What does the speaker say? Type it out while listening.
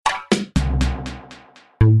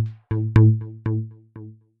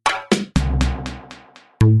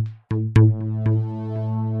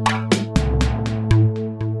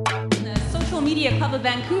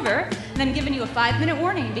5-minute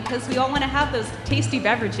warning because we all want to have those tasty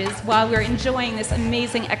beverages while we're enjoying this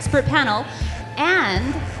amazing expert panel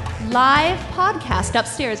and live podcast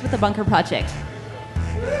upstairs with the Bunker Project.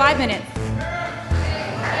 5 minutes.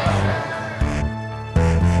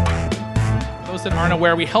 Those that aren't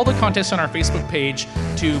aware, we held a contest on our Facebook page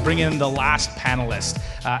to bring in the last panelist.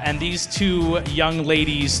 And these two young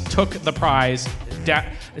ladies took the prize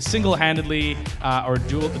single-handedly or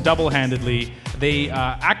double-handedly. They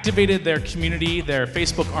activated their community, their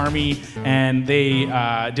Facebook army, and they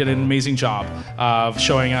did an amazing job of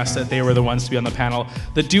showing us that they were the ones to be on the panel.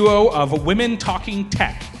 The duo of women talking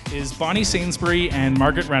tech is Bonnie Sainsbury and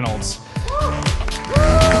Margaret Reynolds.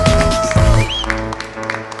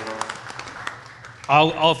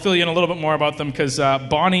 I'll fill you in a little bit more about them because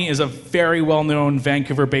Bonnie is a very well-known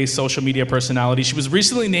Vancouver-based social media personality. She was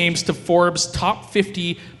recently named to Forbes' top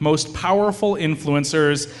 50 most powerful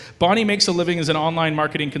influencers. Bonnie makes a living as an online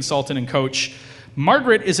marketing consultant and coach.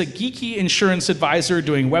 Margaret is a geeky insurance advisor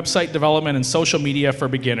doing website development and social media for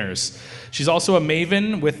beginners. She's also a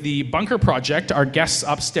maven with the Bunker Project, our guests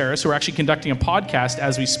upstairs, who are actually conducting a podcast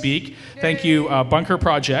as we speak. Thank you, Bunker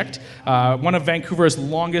Project, one of Vancouver's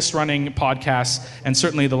longest-running podcasts, and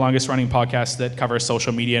certainly the longest-running podcast that covers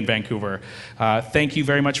social media in Vancouver. Thank you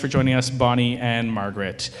very much for joining us, Bonnie and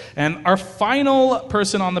Margaret. And our final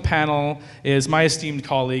person on the panel is my esteemed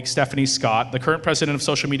colleague, Stephanie Scott, the current president of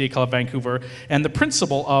Social Media Club Vancouver, and the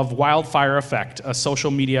principal of Wildfire Effect, a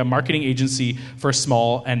social media marketing agency for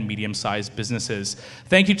small and medium-sized businesses.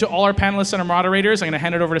 Thank you to all our panelists and our moderators. I'm going to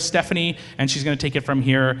hand it over to Stephanie, and she's going to take it from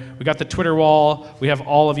here. We got the Twitter wall. We have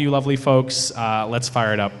all of you lovely folks. Let's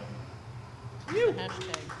fire it up.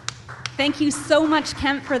 Thank you so much,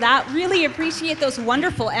 Kemp, for that. Really appreciate those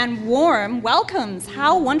wonderful and warm welcomes.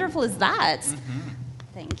 How wonderful is that?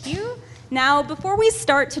 Thank you. Now, before we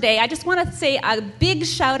start today, I just want to say a big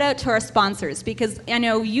shout out to our sponsors because I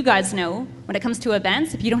know you guys know when it comes to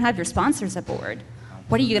events, if you don't have your sponsors aboard,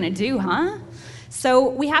 what are you going to do, huh? So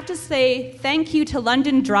we have to say thank you to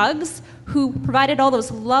London Drugs, who provided all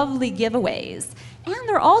those lovely giveaways. And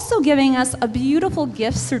they're also giving us a beautiful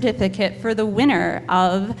gift certificate for the winner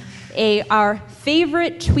of our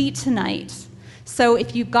favorite tweet tonight. So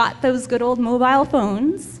if you've got those good old mobile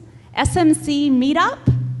phones, SMC Meetup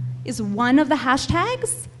is one of the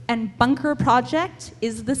hashtags, and Bunker Project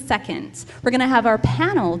is the second. We're going to have our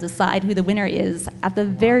panel decide who the winner is at the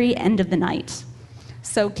very end of the night.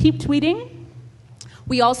 So keep tweeting.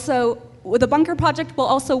 The Bunker Project will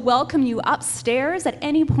also welcome you upstairs at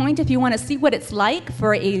any point if you want to see what it's like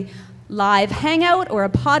for a live hangout or a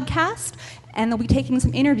podcast, and they'll be taking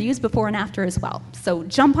some interviews before and after as well. So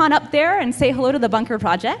jump on up there and say hello to the Bunker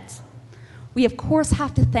Project. We, of course,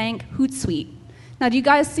 have to thank Hootsuite. Now, do you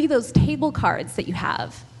guys see those table cards that you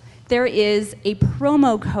have? There is a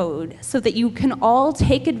promo code so that you can all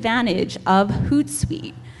take advantage of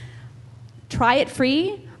Hootsuite. Try it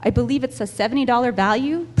free. I believe it's a $70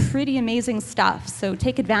 value. Pretty amazing stuff, so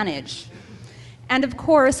take advantage. And of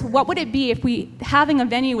course, what would it be if we having a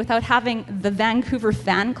venue without having the Vancouver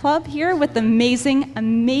Fan Club here with amazing,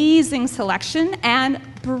 amazing selection and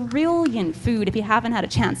brilliant food. If you haven't had a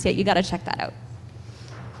chance yet, you got to check that out.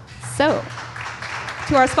 So,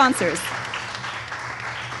 to our sponsors.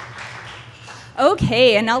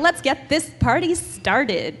 Okay, and now let's get this party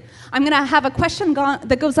started. I'm going to have a question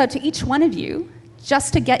that goes out to each one of you,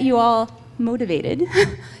 just to get you all motivated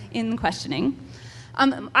in questioning.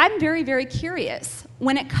 I'm very, very curious.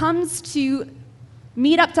 When it comes to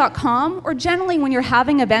meetup.com, or generally when you're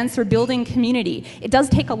having events or building community, it does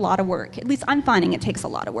take a lot of work. At least I'm finding it takes a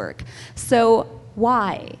lot of work. So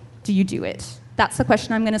why do you do it? That's the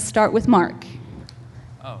question I'm going to start with Mark.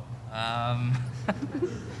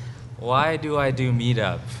 Why do I do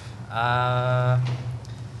Meetup?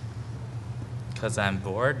 Because I'm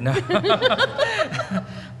bored? No.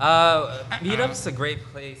 Meetup's a great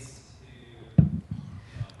place to...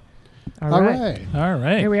 All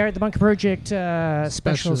right. Here we are at the Bunker Project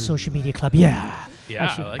Special Social Media Club. Yeah.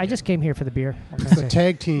 Actually, I just came here for the beer. So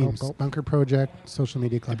tag teams, Bunker Project, Social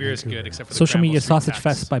Media Club. The beer is good, except for the Social Media Granville Sausage Street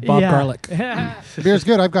Fest Tax. by Bob Garlic. The beer's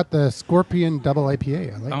good. I've got the Scorpion Double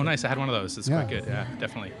IPA. I like it. Nice. I had one of those. It's quite good. Yeah,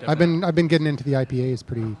 definitely. I've been getting into the IPAs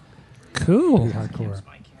pretty cool. hardcore.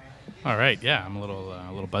 All right. Yeah, I'm a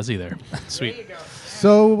little buzzy there. Sweet.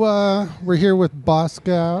 So we're here with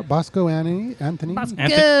Bosco Anthony.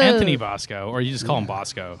 Anthony Bosco, or you just call him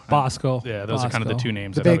Bosco. Bosco. Yeah, those are kind of the two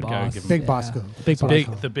names. The that big, I would give him. big Bosco. Big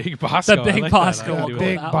Bosco. The big Bosco. The big I like Bosco. That. We'll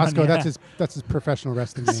Big that Bosco. one, That's his professional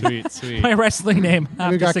wrestling name. Sweet. My wrestling name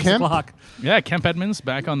after got 6 Kemp. o'clock. Yeah, Kemp Edmonds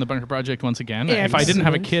back on the Bunker Project once again. If I didn't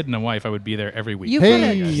have a kid and a wife, I would be there every week.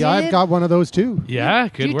 Hey, I've got one of those too. Yeah,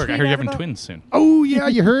 good you work. I tweet heard you're out having about- twins soon. Oh yeah,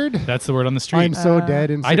 you heard? That's the word on the street. I'm so dead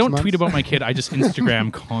in 6 I don't months. tweet about my kid. I just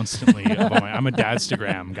Instagram constantly. I'm a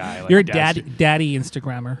dadstagram guy. Like You're a daddy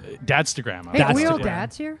Instagrammer. Dadstagram. Hey, are we all Instagram.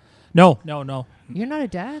 dads here? No. You're not a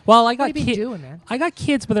dad? Well, I What got have you been doing, man? I got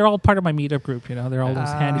kids, but they're all part of my meetup group. You know, they're all those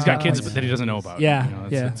handy. He's got guys. kids that he doesn't know about. Yeah, You know,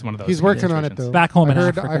 yeah. It's one of those. He's working on it situations. though. Back home I in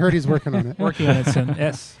heard. Africa. I heard he's working on it. Working on it soon.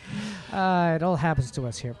 Yes. It all happens to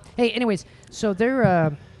us here. Hey, anyways, so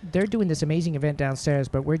they're doing this amazing event downstairs,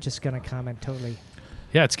 but we're just gonna comment totally.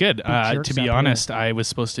 Yeah, it's good. jerks To be up honest, I was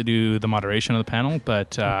supposed to do the moderation of the panel,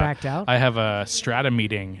 but backed out? I have a Strata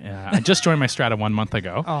meeting. I just joined my Strata 1 month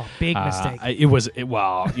ago. Oh, big mistake.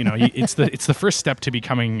 It's the first step to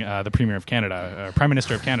becoming the Premier of Canada, Prime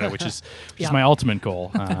Minister of Canada, which is Yeah. my ultimate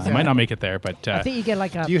goal. I might not make it there, but I think you get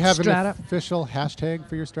like a Do you have strata. an official hashtag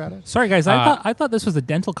for your Strata? Sorry, guys. I thought this was a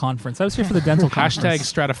dental conference. I was here for the dental conference.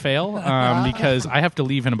 Hashtag StrataFail, because I have to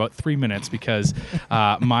leave in about 3 minutes because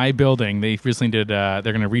my building, they recently did,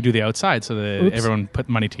 they're going to redo the outside so that Oops. everyone put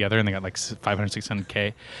money together and they got like 500,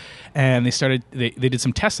 600K. And they did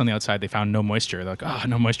some tests on the outside. They found no moisture. They're like,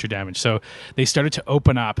 no moisture damage. So they started to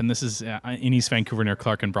open up, and this is in East Vancouver near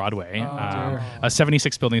Clark and Broadway. A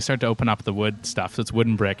 76 building started to open up the wood stuff. So it's wood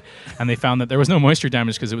and brick. And they found that there was no moisture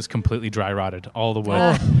damage because it was completely dry rotted, all the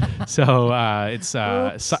wood. So it's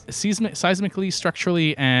seismically,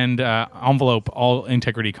 structurally, and envelope, all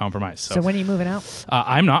integrity compromised. So when are you moving out?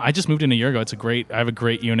 I'm not. I just moved in a year ago. I have a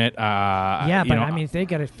great unit. Yeah, but I mean, they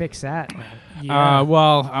got to fix that.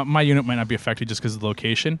 My unit might not be affected just because of the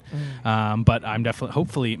location, but I'm definitely,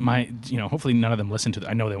 hopefully none of them listen to.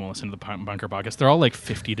 I know they won't listen to the Bunker podcast. They're all like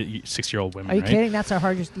 50 to 60-year-old women. Are you right? kidding? That's our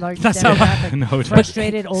largest That's No,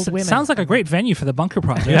 frustrated old women. Sounds like a great venue for the Bunker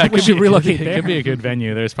Project. Yeah, we should relocate It there. could be a good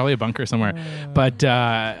venue. There's probably a bunker somewhere, but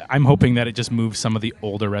I'm hoping that it just moves some of the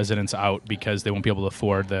older residents out because they won't be able to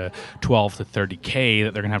afford the 12 to 30K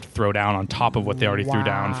that they're gonna have to throw down on top of what they already threw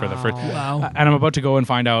down for the first. Wow. And I'm about to go and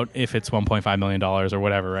find out if it's $1.5 million or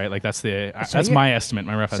whatever. Right? Like that's my estimate,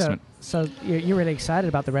 my rough estimate. So you're really excited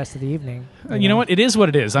about the rest of the evening. You know what? It is what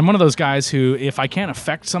it is. I'm one of those guys who, if I can't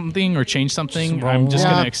affect something or change something, I'm just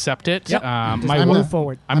going to accept it. Yep. Move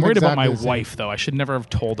forward. I'm worried about my exactly the same. wife, though. I should never have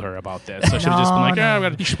told her about this. I should have just been like, No, I've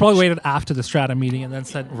got You should probably waited after the Strata meeting and then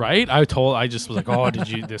said, right? I just was like, did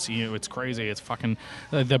you this? It's crazy. It's fucking.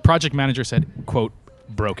 The project manager said, "quote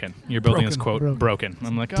broken. Your building is quote broken."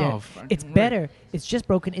 I'm like, Dead. It's better. It's just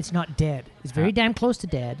broken. It's not dead. It's very damn close to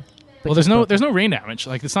dead. but Well, just broken. there's no rain damage.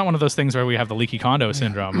 Like it's not one of those things where we have the leaky condo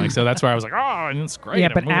syndrome. Like so that's where I was like, it's great. Yeah,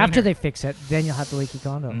 I'm but moving in after here. they fix it, then you'll have the leaky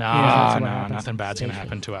condo. No, That's what happens. nothing bad's gonna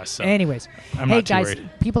happen to us. So. Anyways, I'm hey not too guys, worried.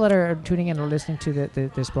 people that are tuning in or listening to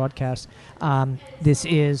this broadcast, this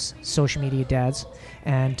is Social Media Dads,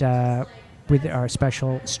 and with our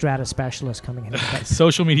special Strata specialist coming in.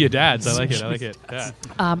 Social media dads. I like it. Yeah.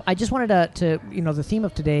 I just wanted to the theme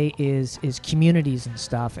of today is communities and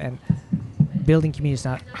stuff, and building communities.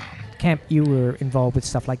 Now, Camp, you were involved with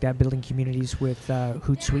stuff like that, building communities with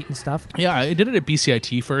Hootsuite and stuff. Yeah, I did it at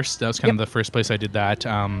BCIT first. That was kind of the first place I did that.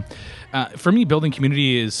 For me, building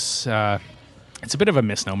community is it's a bit of a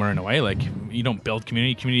misnomer in a way. Like you don't build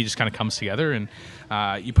community; community just kind of comes together, and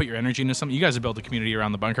you put your energy into something. You guys have built a community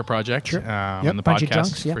around the Bunker Project, Sure. and the Bunch of podcast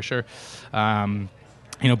junks, yeah. for sure.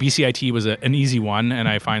 BCIT was an easy one, and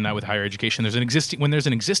I find that with higher education, when there's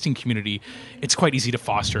an existing community, it's quite easy to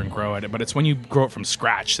foster and grow it. But it's when you grow it from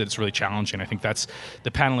scratch that it's really challenging. I think that's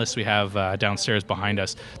the panelists we have downstairs behind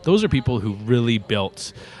us. Those are people who really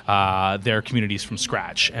built their communities from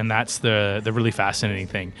scratch, and that's the really fascinating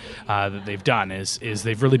thing that they've done is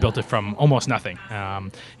they've really built it from almost nothing.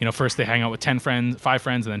 First they hang out with 5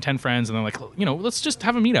 friends, and then 10 friends, and they're like, let's just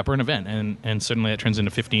have a meetup or an event, and suddenly it turns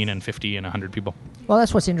into 15 and 50 and 100 people. Well,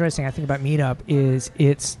 that's what's interesting, I think, about Meetup is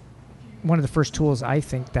it's one of the first tools, I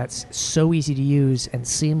think, that's so easy to use and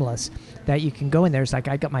seamless that you can go in there. It's like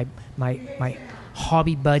I got my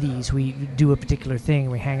hobby buddies. We do a particular thing.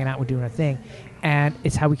 We're hanging out. We're doing a thing. And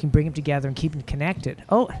it's how we can bring them together and keep them connected.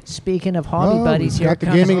 Oh, speaking of hobby buddies, we've here got the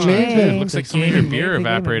comes gaming James. mage. It looks like some of your beer The gaming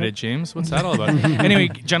evaporated, mage. James. What's that all about? Anyway,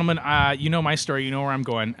 gentlemen, you know my story. You know where I'm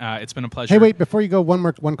going. It's been a pleasure. Hey, wait! Before you go, one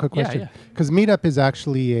quick Yeah, question. yeah. Because Meetup is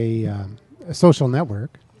actually a social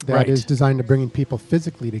network. that is Right. designed to bringing people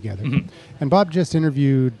physically together. And Bob just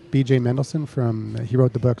interviewed B.J. Mendelsohn he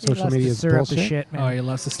wrote the book He Social loves to Media is stir up the Bullshit. shit, man. Oh, he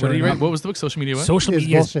loves to What stir did he it write? up. What was the book? Social media what? Social Is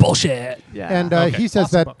media is bullshit. bullshit. And Okay. he says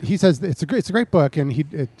Awesome that book. it's a great book, and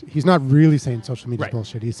he's not really saying social media Right. is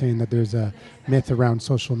bullshit. He's saying that there's a myth around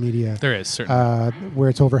social media There is, certainly. where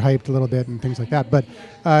it's overhyped a little bit and things like that. But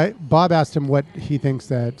Bob asked him what he thinks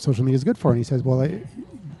that social media is good for, and he says, well,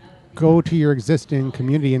 go to your existing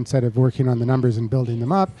community instead of working on the numbers and building them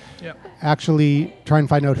up. Yep. Actually try and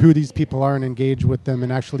find out who these people are and engage with them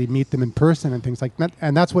and actually meet them in person and things like that.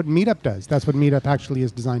 And that's what Meetup does. That's what Meetup actually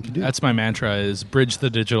is designed to do. That's my mantra: is bridge the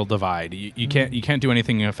digital divide. You can't do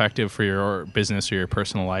anything effective for your business or your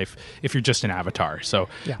personal life if you're just an avatar. So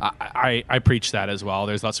Yeah. I preach that as well.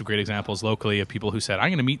 There's lots of great examples locally of people who said, "I'm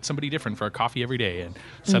going to meet somebody different for a coffee every day," and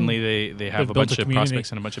suddenly they have They've a built bunch a of community.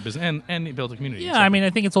 prospects and a bunch of business and they build a community. Yeah, So- I mean, I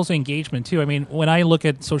think it's also engagement too. I mean, when I look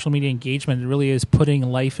at social media engagement, it really is putting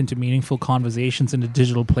life into meaningful conversations in a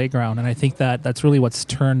digital playground, and I think that that's really what's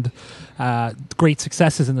turned great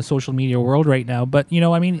successes in the social media world right now. But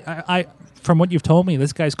I mean, I from what you've told me,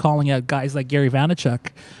 this guy's calling out guys like Gary Vaynerchuk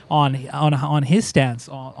on his stance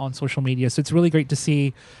on social media. So it's really great to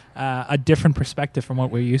see a different perspective from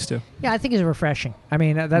what we're used to. Yeah, I think it's refreshing. I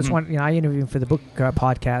mean, that's one. I interviewed him for the book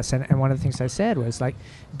podcast, and one of the things I said was like,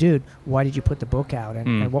 "Dude, why did you put the book out,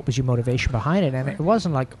 and what was your motivation behind it?" And it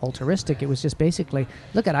wasn't like altruistic. It was just basically,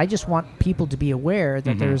 look, I just want people to be aware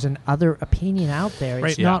that there's an other opinion out there.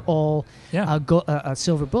 It's Right. not all Yeah. a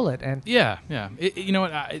silver bullet. And Yeah. You know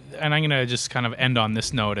what? And I'm going to just kind of end on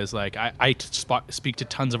this note as like I speak to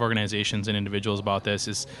tons of organizations and individuals about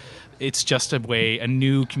this. It's just a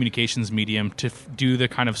new communications medium to do the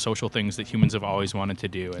kind of social things that humans have always wanted to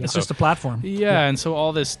do. And It's so, just a platform. Yeah, and so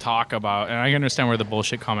all this talk about, and I understand where the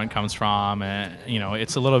bullshit comment comes from, and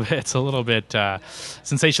it's a little bit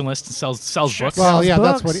sensationalist and sells books. well, yeah,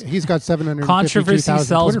 that's books. what he's got. Controversy 752,000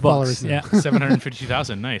 sells Twitter books. followers now. Yeah.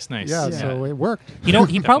 752,000. Nice. Yeah, so it worked.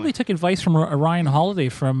 He probably took advice from Ryan Holiday,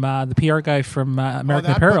 from the PR guy from American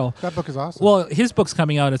that Apparel. That book is awesome. Well, his book's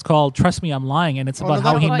coming out. It's called "Trust Me, I'm Lying," and it's Oh, about no,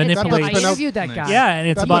 how that he book- that book's manipulates. been I out- interviewed that guy. Yeah, and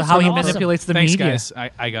it's That about book's how he been awesome. manipulates the Thanks, media. guys.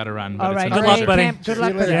 I got to run. But All it's right, been Good a luck, pleasure. buddy. Cam, good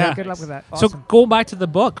luck with Yeah. that. Good luck with that. So Awesome. go back to the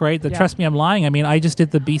book, right? The Yeah. Trust Me, I'm Lying. I mean, I just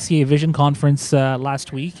did the BCA Vision Conference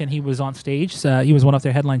last week, and he was on stage. He was one of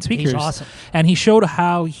their headline speakers. awesome. And he showed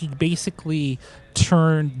how he basically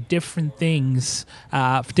turned different things,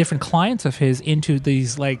 different clients of his into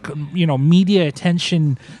these media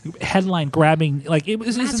attention, headline grabbing. Like it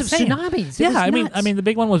was Massive insane. tsunamis. It Yeah, was I nuts. mean, the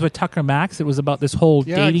big one was with Tucker Max. It was about this whole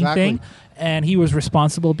Yeah, dating exactly. thing. And he was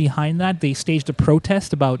responsible behind that. They staged a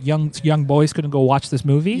protest about young boys couldn't go watch this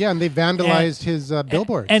movie. Yeah, and they vandalized his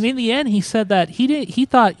billboards. And in the end, he said that he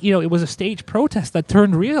thought it was a staged protest that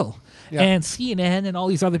turned real. Yeah. And CNN and all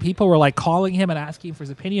these other people were like calling him and asking for his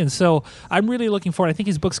opinion. So I'm really looking forward. I think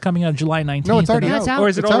his book's coming out July 19th. no, it's already Yeah, out. it's out. Or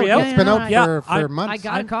is it It's already out. out? It's been out Yeah, for I months. I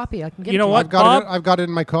got a copy. I can get You it know to what? you. I've got it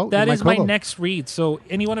in my coat. That in is my Kobo. next read. So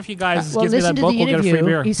any one of you guys Well, gives me listen that to book, the we'll get a free interview.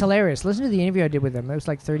 beer. He's hilarious. Listen to the interview I did with him. It was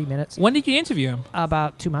like 30 minutes. When did you interview him?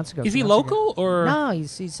 About 2 months ago. Is 2 he months ago. local or No,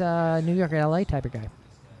 he's a New York, LA type of guy.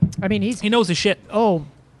 I mean, he's he knows his shit?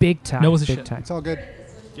 big time. Knows his big shit. time. It's all good.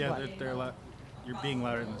 Yeah, they're you're being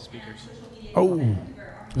louder than the speakers. Oh,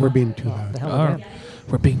 we're being too The loud. hell Oh, of them.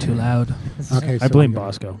 we're being too loud. Okay, I so blame we-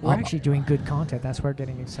 Bosco. We're actually doing good content. That's why we're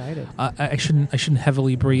getting excited. I shouldn't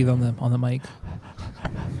heavily breathe on the mic.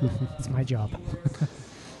 It's my job.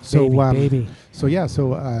 So baby. So yeah,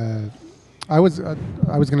 so I was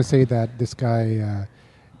going to say that this guy.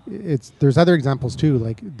 There's other examples too,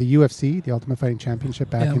 like the UFC, the Ultimate Fighting Championship,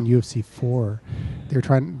 back Yeah. in UFC 4. They were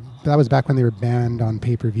trying. That was back when they were banned on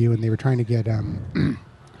pay-per-view, and they were trying to get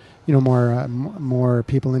more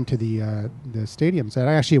people into the stadiums. And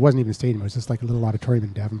actually, it wasn't even a stadium; it was just like a little auditorium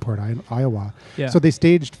in Davenport, Iowa. Yeah. So they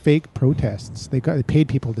staged fake protests. They paid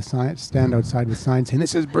people to stand outside with signs saying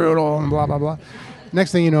 "This is brutal" and blah blah blah.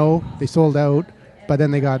 Next thing you know, they sold out, but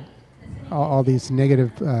then they got all these negative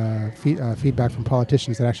feedback from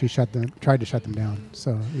politicians that actually tried to shut them down.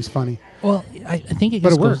 So it was funny. Well, I think it But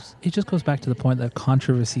just it goes. works. It just goes back to the point that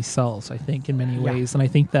controversy sells. I think in many ways, and I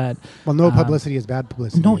think that Well, no publicity is bad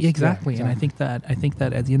publicity. no, Yeah, exactly. And I think that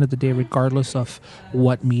at the end of the day, regardless of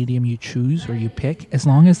what medium you choose or you pick, as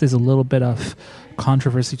long as there's a little bit of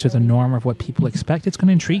controversy to the norm of what people expect, it's going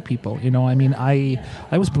to intrigue people. You know, I mean, I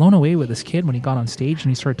was blown away with this kid when he got on stage and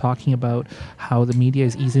he started talking about how the media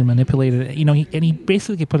is easily manipulated. You know, he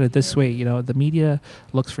basically put it this way, you know, the media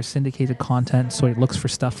looks for syndicated content, so it looks for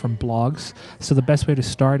stuff from blogs. So the best way to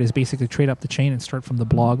start is basically trade up the chain and start from the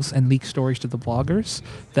blogs and leak stories to the bloggers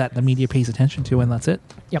that the media pays attention to, and that's it.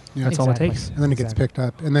 Yep. That's all it takes. And then it gets picked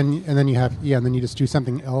up, and then you just do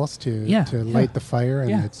something else to light the fire,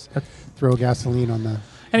 and it's throw gasoline on the.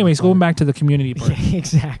 Anyways, going back to the community part. Yeah,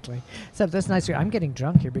 exactly. So that's nice. I'm getting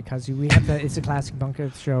drunk here because we have it's a classic bunker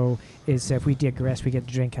show. Is if we digress, we get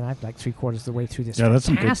to drink, and I'm like 3/4 of the way through this. Yeah, that's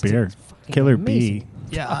some good beer. Killer Bee.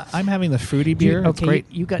 Yeah, I'm having the fruity beer. Okay, great.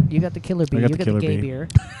 You got the Killer Bee. I got You the got the Killer gay Bee. beer.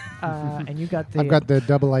 And you got the. I've got the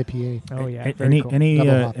double IPA. Oh yeah. Very cool.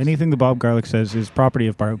 Anything the Bob Garlic says is property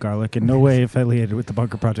of Bob Garlic, in no way affiliated with the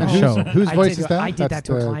Bunker Project show. Whose I voice did- is that? I did that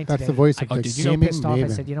to a client That's today. the voice of I the was so gaming pissed off. I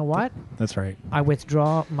maven. said, you know what? That's right. I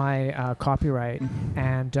withdraw my copyright.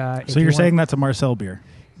 And So you're saying that's a Marcel beer?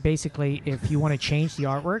 basically, if you want to change the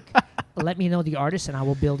artwork, let me know the artist, and I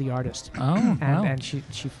will bill the artist. Oh, wow. And she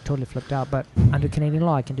totally flipped out. But under Canadian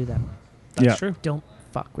law, I can do that. That's Yeah. true. Don't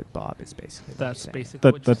fuck with Bob. Is basically what I'm That's saying.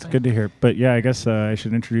 basically what That's you're good to hear. But yeah, I guess I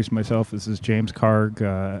should introduce myself. This is James Carg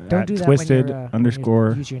Don't at do that Twisted when you're,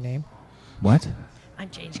 _ use your name. What? I'm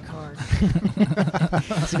James Card.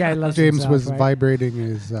 This guy loves James himself, was right? vibrating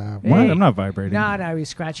his. What? Hey. I'm not vibrating. No, he's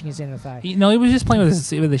scratching his inner thigh. No, he was just playing with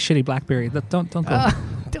the shitty BlackBerry. Don't go.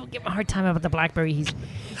 Don't give him a hard time about the BlackBerry. He's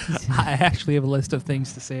I actually have a list of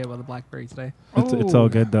things to say about the BlackBerry today. It's all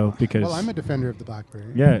good though because Well, I'm a defender of the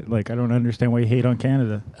BlackBerry. yeah, like I don't understand why you hate on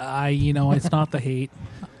Canada. It's not the hate.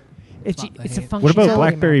 it's a hate. functionality. What about man.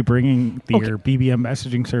 BlackBerry bringing Okay. their BBM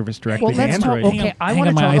messaging service directly Well, to let's talk. Android? Okay, I Hang want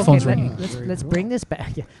on, to my talk. iPhone's Okay, ringing. let's bring this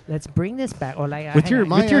back. Yeah, let's bring this back. Or like With hang your on.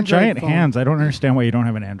 my with your Android giant phone- hands, I don't understand why you don't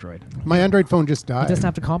have an Android. My Android phone just He died. doesn't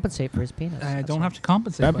have to compensate for his penis. I That's don't all. have to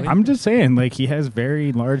compensate. buddy. I'm just saying, like he has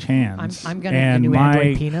very large hands. I'm gonna get a and new my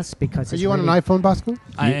Android penis because Are it's you on an really- iPhone, Bosco?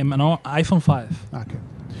 I am an iPhone 5. Okay.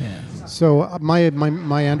 Yeah. So my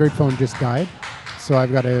Android phone just died, so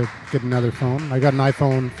I've got to get another phone. I got an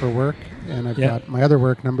iPhone for work, and I've Yeah. got my other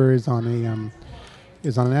work number is on an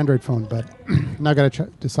Android phone. But now I got to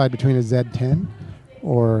decide between a Z10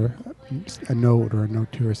 or a Note or a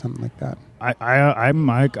Note 2 or something like that. I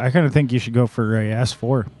kind of think you should go for a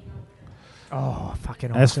S4. Oh, fucking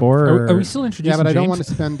S4. awesome. Are we still introducing Yeah, but I don't James? want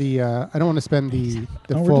to spend the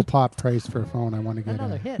No, we're full just- pop price for a phone. I want to get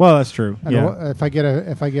Another a. hit. Well, that's true. I Yeah. know, if I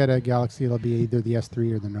get a Galaxy, it'll be either the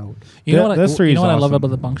S3 or the Note. You know Yeah, what? this three You know is what I love awesome. about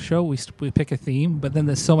the Bunk Show? We pick a theme, but then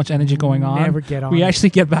there's so much energy going on. Never get on We it. actually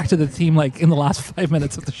get back to the theme like in the last 5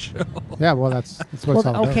 minutes of the show. Yeah, well, that's what it's all Well,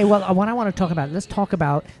 about. okay. Well, what I want to talk about. Let's talk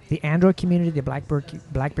about the Android community, the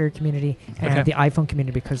BlackBerry community, and Okay. the iPhone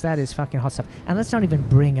community because that is fucking hot stuff. And let's not even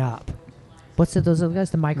bring up those other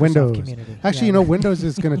guys, the Microsoft Windows. community. Actually, Yeah. Windows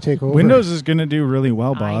is going to take over. Windows is going to do really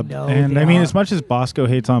well, I Bob. know and they I mean, are. as much as Bosco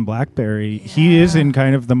hates on BlackBerry, he is in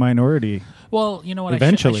kind of the minority. Well, you know what?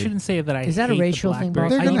 Eventually. I shouldn't say that I Is that a hate the racial thing, BlackBerry.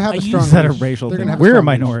 Bob? They're I going to have I a used- strong. Is that a racial they're thing? gonna have a We're a strong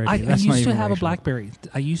minority. I That's not used to even have a racial. BlackBerry.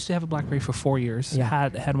 I used to have a BlackBerry for 4 years. Yeah.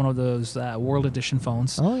 Had one of those World Edition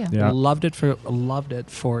phones. Oh yeah. Yeah. Loved it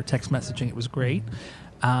for text messaging. It was great.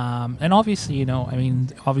 And obviously,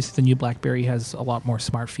 obviously the new BlackBerry has a lot more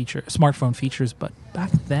smartphone features. But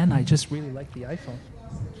back then, I just really liked the iPhone.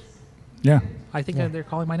 Yeah. I think Yeah. they're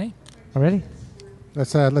calling my name. Already?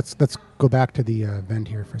 Let's go back to the event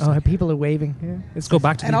here for a Oh, second. people are waving. Yeah. Let's go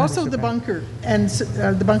back to And the also the bunker and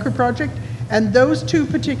the bunker project, and those two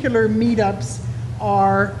particular meetups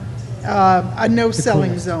are a no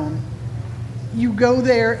selling zone. You go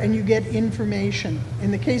there and you get information.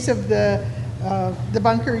 In the case of the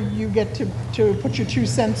bunker, you get to put your 2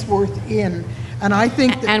 cents worth in, and I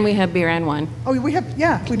think that, And we have beer and wine. oh, we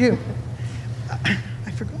do.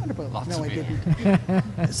 I forgot about that. No, I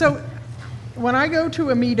didn't. So when I go to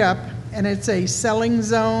a meetup and it's a selling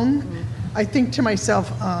zone, I think to myself,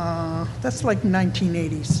 that's like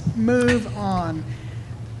 1980s. Move on.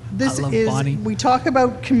 This I love is, Bonnie. we talk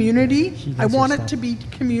about community. She I does her want it stuff. to be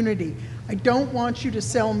community. I don't want you to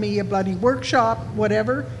sell me a bloody workshop,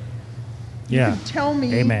 whatever. You Yeah. can tell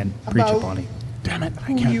me Amen. Preach it, about Bonnie. Damn it!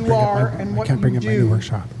 who you are and what I can't bring you up my new do.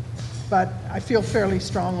 workshop. But I feel fairly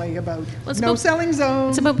strongly about Well, it's no about- selling zone.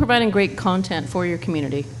 It's about providing great content for your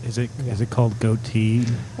community. Is it called goatee?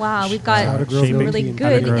 Wow, we've How to got grow some goatee really and how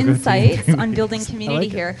to good grow goatee. insights on building community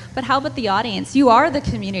like it. here. But how about the audience? You are the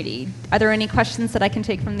community. Are there any questions that I can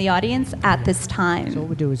take from the audience at this time? So what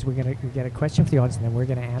we do is we get a question for the audience, and then we're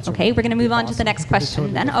gonna answer. Okay, we're going to move on to the next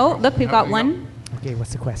question then. Oh, look, we've got one. Okay,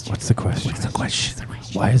 what's the question? What's the question?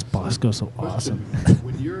 Why is Bosco so awesome?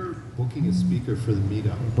 When you're booking a speaker for the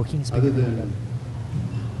meetup, Booking a speaker other for the than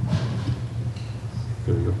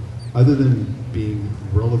there we go. Other than being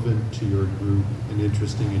relevant to your group and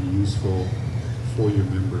interesting and useful for your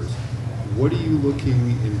members, what are you looking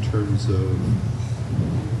in terms of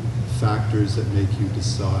factors that make you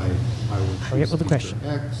decide I will Hurry up choose with the speaker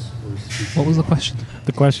question. X or speaker What was the Y? question?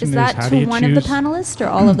 The question Is is, that how do to you one of the choose? panelists or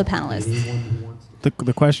all of the panelists? Anyone who wants to.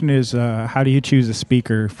 The question is, how do you choose a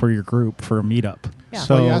speaker for your group for a meetup? Yeah. So,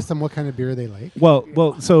 So you ask them what kind of beer they like.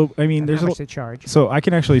 well, so I mean, And there's how a much they charge. So I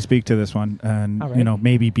can actually speak to this one, and All right.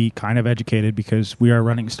 maybe be kind of educated because we are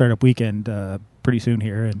running Startup Weekend pretty soon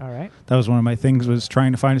here, and All right. that was one of my things was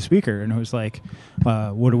trying to find a speaker, and it was like,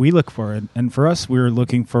 what do we look for? And for us, we were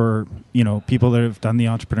looking for people that have done the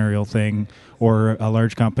entrepreneurial thing or a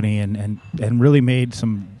large company, and really made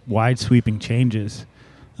some wide sweeping changes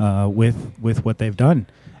with what they've done.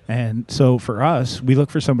 And so for us, we look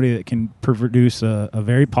for somebody that can produce a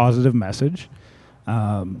very positive message.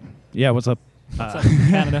 What's up? What's up,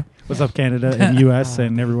 Canada? What's up, Canada and U.S.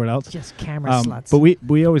 and everyone else? Just camera sluts. But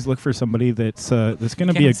we always look for somebody that's going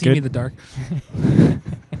to be a Can't see me in good. the dark.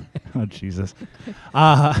 Oh Jesus! It's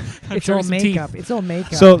all showing some teeth. makeup. It's all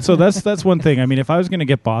makeup. So that's one thing. I mean, if I was going to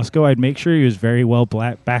get Bosco, I'd make sure he was very well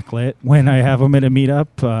backlit when I have him at a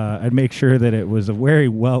meetup. I'd make sure that it was a very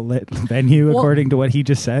well lit venue, Well, according to what he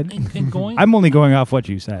just said. And going, I'm only going off what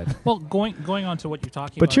you said. well, going on to what you're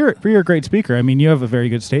talking But about. you're a great speaker. I mean, you have a very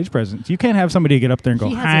good stage presence. You can't have somebody get up there and go,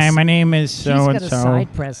 He has a "Hi, s- my name is He's so and got a so."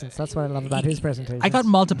 side presence. That's what I love about his presentation. I got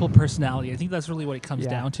multiple personality. I think that's really what it comes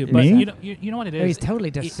Yeah. down to. Me? But you know what it is? Oh, he's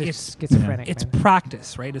totally It's schizophrenic. It's man.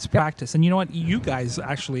 practice, right? It's practice. And you know what? You guys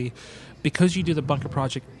actually, because you do the Bunker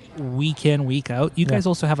Project week in, week out, you guys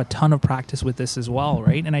also have a ton of practice with this as well,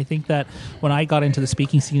 right? And I think that when I got into the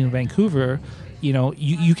speaking scene in Vancouver,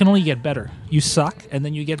 you can only get better. You suck, and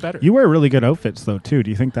then you get better. You wear really good outfits, though, too. Do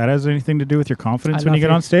you think that has anything to do with your confidence I when you love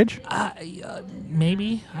get it. on stage?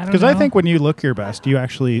 Maybe. I don't know. Because I think when you look your best, you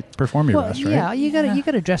actually perform your Well, best, right? yeah, you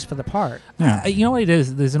gotta dress for the part. Yeah. You know what it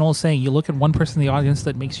is? There's an old saying: you look at one person in the audience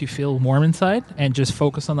that makes you feel warm inside, and just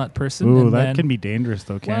focus on that person. Ooh, and that then, can be dangerous,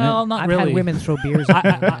 though, can't well, it? not I've really. had women throw beers.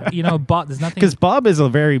 Bob, there's nothing. Because Bob is a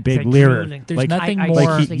very big like leerer. drooling. There's Like, nothing I more. like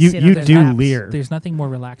Seriously you sit on their do laps. leer. There's nothing more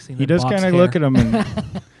relaxing. He than does Bob's kind of hair. look at him and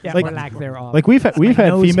Yeah, like- or lack thereof. like we've My had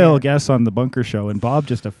nose female hair. guests on the Bunker Show, and Bob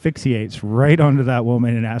just asphyxiates right onto that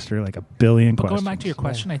woman and asks her like a billion But questions. going back to your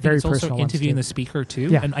question, I think Very it's also personal ones, interviewing too. the speaker too,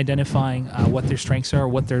 Yeah. and identifying what their strengths are,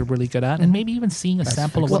 what they're really good at, and maybe even seeing a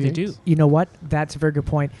sample of what they do. You know what? That's a very good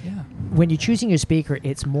point. Yeah. When you're choosing your speaker,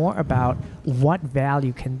 it's more about what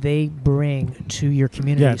value can they bring to your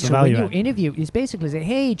community. Yeah, it's a so value when you add. interview, it's basically say,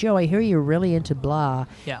 "Hey, Joe, I hear you're really into blah,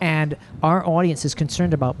 Yeah. and our audience is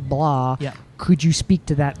concerned about blah. Yeah. Could you speak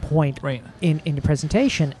to that point Right. in the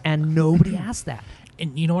presentation?" And nobody asked that.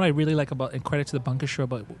 And you know what I really like about, and credit to the Bunker Show,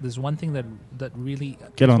 but there's one thing that really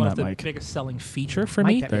Get is on one that of the mic. biggest selling feature for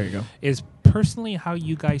Mic me that. There you go. is personally how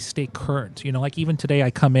you guys stay current. Like even today I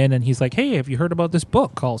come in and he's like, "Hey, have you heard about this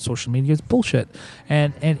book called Social Media is Bullshit?"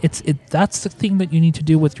 And that's the thing that you need to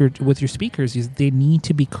do with your speakers is they need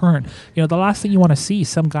to be current. The last thing you want to see is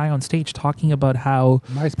some guy on stage talking about how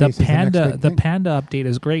MySpace is the the next panda big the thing. panda update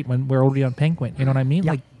is great when we're already on Penguin. You know what I mean?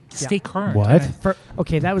 Yeah. Like stay current. What?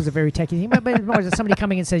 Okay, that was a very techy thing. But it's more that somebody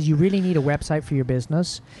coming and says you really need a website for your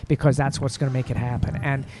business because that's what's going to make it happen.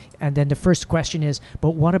 And then the first question is, but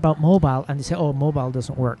what about mobile? And they say, oh, mobile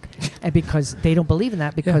doesn't work, and because they don't believe in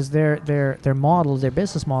that because their model, their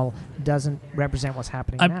business model, doesn't represent what's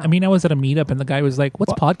happening now. I mean, I was at a meetup and the guy was like,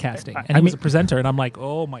 "What's Well, podcasting?" And I he was mean- a presenter, and I'm like,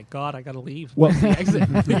 "Oh my god, I gotta leave." Well- What's the exit?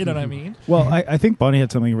 You know what I mean? Well, I think Bonnie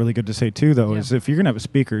had something really good to say too, though. Yeah. Is if you're gonna have a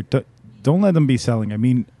speaker, don't let them be selling. I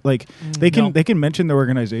mean, like they can mention the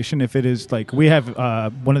organization if it is like we have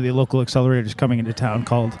one of the local accelerators coming into town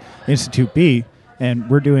called Institute B, and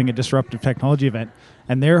we're doing a disruptive technology event.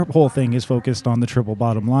 And their whole thing is focused on the triple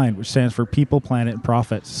bottom line, which stands for people, planet, and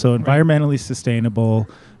profits. So environmentally sustainable,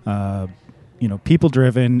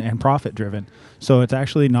 people-driven and profit-driven. So it's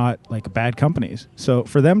actually not like bad companies. So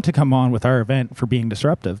for them to come on with our event for being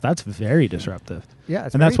disruptive, that's very disruptive. Yeah,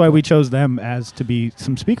 it's and that's very why cool. we chose them as to be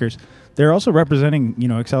some speakers. They're also representing,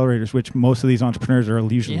 accelerators, which most of these entrepreneurs are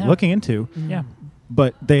usually Yeah. looking into. Yeah.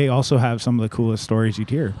 But they also have some of the coolest stories you'd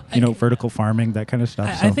hear. Vertical farming, that kind of stuff.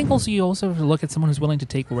 I think also you also have to look at someone who's willing to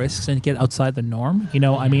take risks and get outside the norm.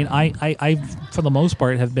 I mean, I for the most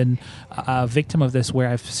part have been a victim of this where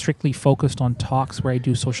I've strictly focused on talks where I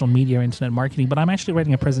do social media or internet marketing, but I'm actually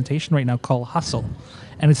writing a presentation right now called Hustle.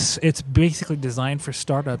 And it's basically designed for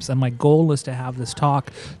startups. And my goal is to have this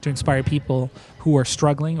talk to inspire people who are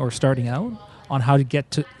struggling or starting out on how to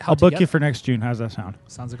get to. I'll book you for next June. How's that sound?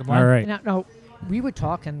 Sounds like a plan. All right. Now, we were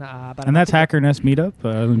talking about, And that's Hacker Nest Meetup.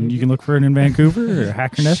 You can look for it in Vancouver or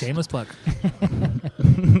Hacker Nest. Shameless plug.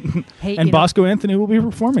 Hey, And you know- Bosco Anthony will be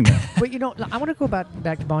performing there. But I want to go back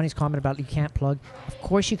to Bonnie's comment about you can't plug. Of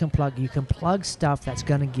course you can plug. You can plug stuff that's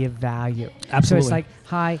going to give value. Absolutely. So it's like,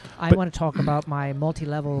 hi, I want to talk about my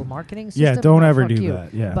multi-level marketing system. Yeah, don't Well, ever fuck do you.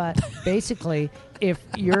 that, yeah. But basically, if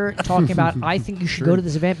you're talking about, I think you should go to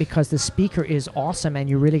this event because the speaker is awesome and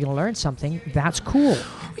you're really going to learn something, that's cool.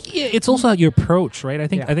 Yeah, it's also your approach, right? I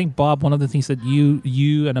think Yeah. I think Bob, one of the things that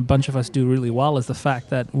you and a bunch of us do really well is the fact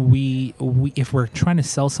that we if we're trying to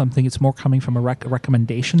sell something, it's more coming from a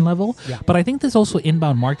recommendation level. Yeah. But I think there's also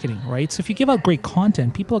inbound marketing, right? So if you give out great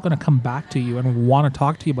content, people are going to come back to you and want to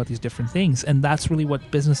talk to you about these different things, and that's really what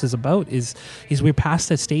business is about. Is we're past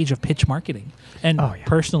that stage of pitch marketing. And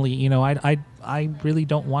personally, I really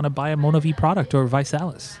don't want to buy a MonaV product or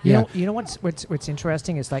Visalis. You know what's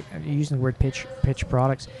interesting is like using the word pitch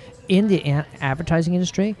products in the advertising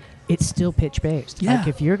industry. It's still pitch based. Yeah. Like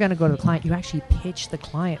if you're going to go to the client, you actually pitch the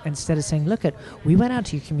client instead of saying, "Look, we went out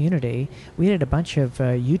to your community. We did a bunch of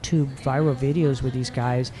YouTube viral videos with these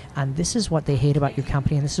guys, and this is what they hate about your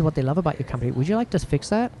company, and this is what they love about your company. Would you like to fix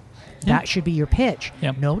that?" Yeah. That should be your pitch.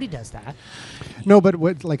 Yep. Nobody does that. No, but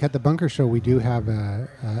like at the Bunker Show, we do have a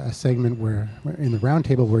segment where in the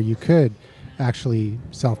roundtable where you could actually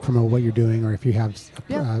self-promote what you're doing, or if you have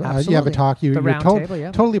you have a absolutely. talk, The you're round table,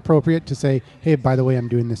 yeah. totally appropriate to say, hey, by the way, I'm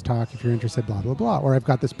doing this talk. If you're interested, blah blah blah, or I've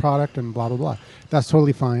got this product and blah blah blah. That's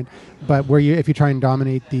totally fine. But if you try and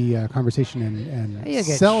dominate the conversation and You get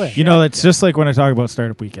sell it, You know, it's just like when I talk about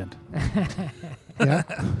Startup Weekend. yeah,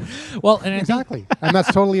 Well, and I think exactly, and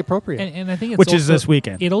that's totally appropriate. And I think it's Which is also- this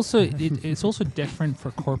weekend. It's also different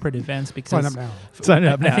for corporate events because Sign up now. Sign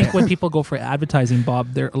up now. I think when people go for advertising,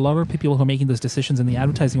 Bob, there are a lot of people who are making those decisions in the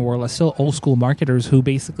advertising world are still old school marketers who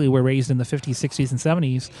basically were raised in the 50s, 60s, and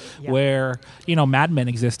 70s, where Mad Men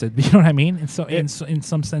existed. You know what I mean? And so, in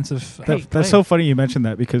some sense of That's so funny you mentioned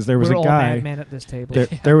that, because there was We're a all guy. madmen at this table.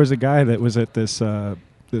 There was a guy that was at this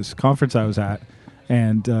this conference I was at,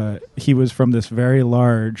 and he was from this very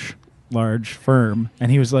large firm,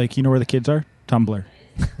 and he was like, "You know where the kids are? Tumblr."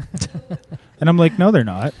 And I'm like, "No, they're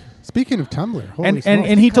not." Speaking of Tumblr, holy And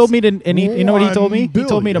smokes. he told me to, and you know what he told me? He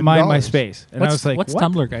told me to $1 mind my billion. space, and I was like, what's "What?"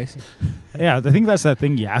 Tumblr, guys? Yeah, I think that's that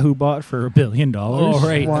thing Yahoo bought for $1 billion. Oh,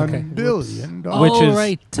 right. $1 Okay. billion.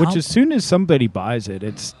 Which as soon as somebody buys it,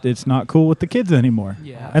 it's not cool with the kids anymore.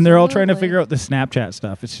 Yeah. And they're all trying to Absolutely. figure out the Snapchat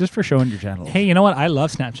stuff. It's just for showing your genitals. Hey, you know what? I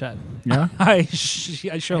love Snapchat. Yeah? I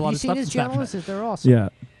share a Have lot you of seen stuff his on Snapchat. journalists? They're awesome. Yeah.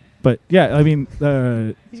 But yeah, I mean,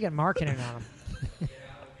 He's got marketing on him.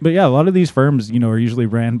 but yeah, a lot of these firms, are usually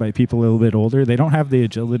ran by people a little bit older. They don't have the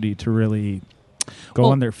agility to really go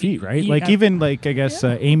Well, on their feet, right? yeah. Like even like I guess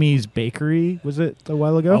Amy's Bakery, was it a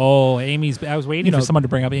while ago? Oh, Amy's. I was waiting for know- someone to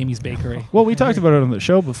bring up Amy's Bakery. Well, we talked about it on the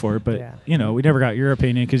show before, but Yeah. we never got your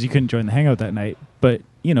opinion because you couldn't join the hangout that night. But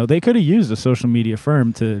they could have used a social media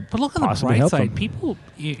firm to But look on the possibly bright help side. them. People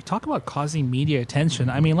you talk about causing media attention.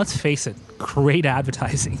 I mean, let's face it. Great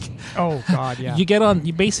advertising. Oh God, yeah. You get on.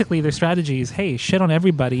 You basically their strategy is, hey, shit on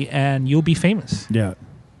everybody, and you'll be famous. Yeah.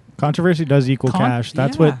 Controversy does equal cash.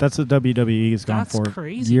 That's what WWE has gone That's for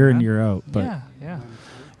crazy, year in, man. year out. But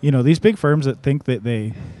yeah. these big firms that think that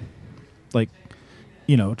they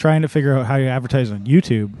trying to figure out how you advertise on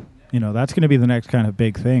YouTube, that's going to be the next kind of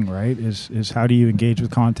big thing, right? Is how do you engage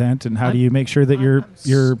with content, and how do you make sure that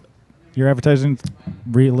your advertising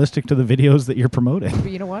realistic to the videos that you're promoting?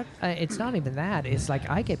 But you know what? It's not even that. It's like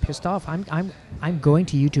I get pissed off. I'm going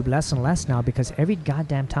to YouTube less and less now because every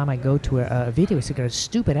goddamn time I go to a video, it's got a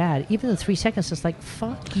stupid ad. Even the 3 seconds, it's like,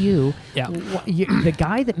 fuck you. Yeah. The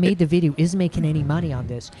guy that made the video isn't making any money on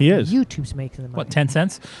this. He is. YouTube's making the money. What, 10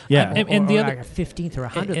 cents? Yeah. And the or other like a 15th or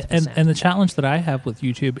 100th and the challenge that I have with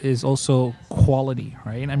YouTube is also quality,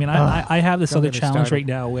 right? I mean, I have this don't other get me challenge started. right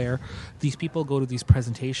now where these people go to these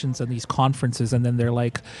presentations and these conferences, and then they're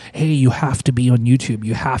like, hey, you have to be on YouTube.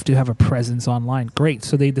 You have to have a presence online. Great.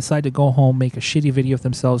 So they decide to go home, make a shitty video of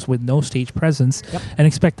themselves with no stage presence, and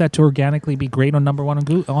expect that to organically be great on number one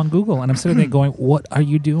on Google. And I'm sitting there going, what are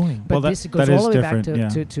you doing? But Well, this that goes is all the way back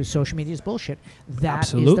different, to social media's bullshit. That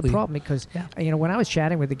is the Absolutely. problem because, when I was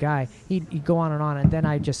chatting with the guy, he'd go on, and then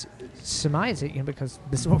I just surmise it, because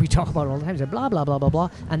this is what we talk about all the time. He said, blah, blah, blah, blah, blah.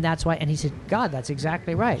 And that's why, and he said, God, that's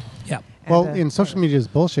exactly right. Yeah. Well, And, in social media's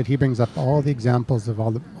bullshit, he brings up all the examples of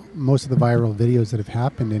most of the viral videos that have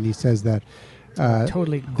happened, and he says that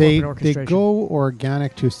Totally they corporate they orchestration. go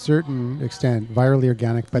organic to a certain extent, virally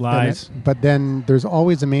organic, but Lies. then there's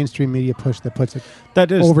always a mainstream media push that puts it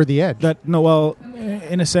That is over the edge.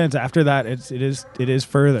 in a sense, after that, it is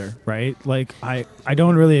further, right? Like I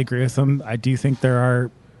don't really agree with them. I do think there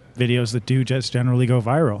are videos that do just generally go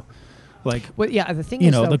viral. Like, Well, yeah, the thing you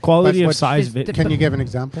is, know, though, the quality of What- size. Can you give an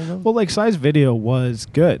example though? Well, like size video was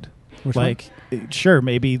good. Which one? Like, sure,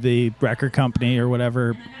 maybe the record company or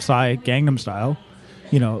whatever, Psy Gangnam Style,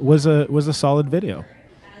 you know, was a solid video.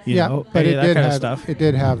 You yeah, know, but any it of that did kind have of stuff. it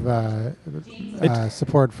did have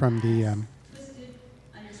support from the.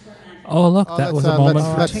 Oh, look, that was a moment.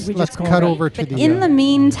 I think we Let's just called cut it. over to But the. in the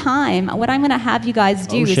meantime, what I'm going to have you guys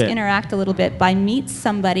do Oh, is shit. interact a little bit by meet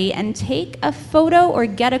somebody and take a photo or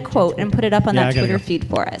get a quote and put it up on Yeah, I that gotta Twitter go. feed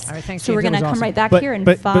for us. All right, thanks, so we're James. going That to was come awesome. right back but here in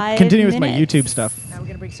but 5 continue with my minutes. YouTube stuff. Now we're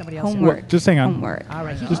going to bring somebody else in. Homework. Just hang on. Homework. All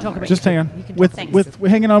right, he can talk about Just hang on. he can With talk about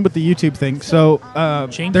with hanging on with the YouTube thing. So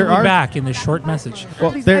James there will be are back in this short message.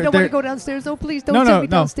 well, Please, there, I don't there, want to go downstairs. Oh, please don't no, send no, me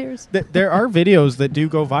no. downstairs. There are videos that do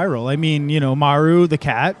go viral. I mean, you know, Maru the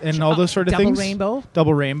cat and all those sort of Double things. Rainbow.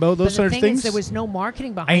 Double Rainbow, those But sort the of thing things. is, there was no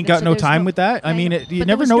marketing behind I ain't it, got so no there's time with that. I Yeah, mean, know. you But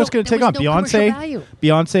never there know was what's going to take there on. was no commercial value.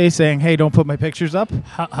 Beyonce saying, "Hey, don't put my pictures up."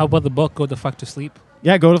 How about the book, Go the Fuck to Sleep?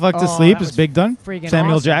 Yeah, go to fuck to Oh, sleep that is was big done. friggin'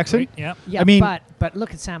 Samuel awesome. Jackson. Great, yeah. Yeah, I mean, but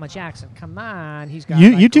look at Samuel Jackson. Come on, he's got.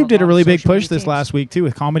 YouTube like, did a lot really of big social push media this teams. last week too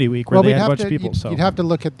with Comedy Week, where well, they we'd had a have bunch to, of people. You'd have to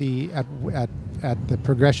look at the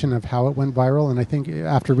progression of how it went viral, and I think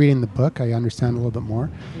after reading the book, I understand a little bit more.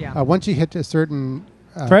 Yeah. Once you hit a certain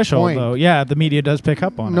threshold, point, though, yeah, the media does pick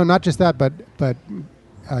up on No, it. not just that, but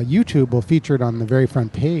YouTube will feature it on the very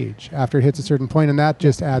front page after it hits a certain point, and that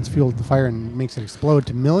just adds fuel to the fire and makes it explode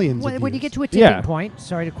to millions of When you views. get to a tipping point,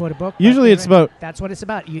 sorry to quote a book. Usually but it's about- That's what it's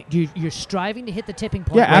about. You're striving to hit the tipping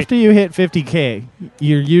point. Yeah, after you hit 50K,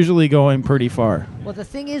 you're usually going pretty far. Well, the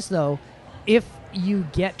thing is, though, if you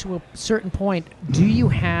get to a certain point, do you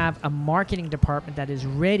have a marketing department that is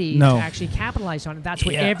ready No. to actually capitalize on it? That's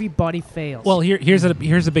where Yeah. everybody fails. Well, here's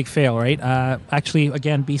a big fail, right? Actually,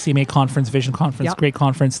 again, BCMA conference, Vision conference, Yep. great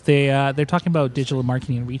conference. They're talking about digital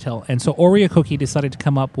marketing and retail, and so Oreo Cookie decided to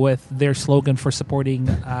come up with their slogan for supporting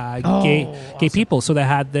gay people. So they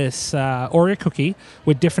had this Oreo cookie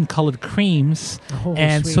with different colored creams, Oh,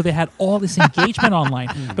 and so sweet. they had all this engagement online.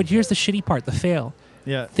 But here's the shitty part: the fail.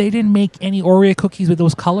 Yeah. They didn't make any Oreo cookies with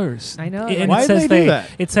those colors. I know. And Why it did says they do that?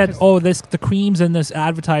 It said, "Oh, the creams in this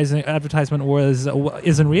advertisement was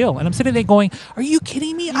isn't real." And I'm sitting there going, "Are you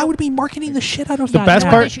kidding me? I would be marketing the shit out of The that." best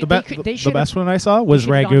now." part, They should- the, they be- could- they the should best have- one I saw was They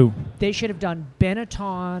should have Ragu. done- They should have done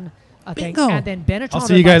Benetton. I think, Bingo. and then Benetton. I'll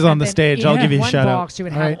see you guys and on the then stage. in I'll give you a one shout out. box, you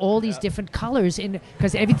would All have right. all these different colors in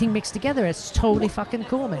because everything mixed together. It's totally fucking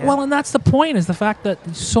cool, man. Well, and that's the point: is the fact that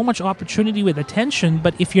there's so much opportunity with attention.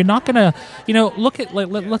 But if you're not gonna, look at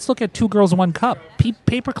let's look at Two Girls One Cup,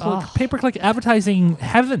 pay-per-click advertising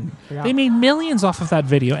heaven. Yeah. They made millions off of that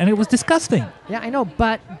video, and it was disgusting. yeah, I know,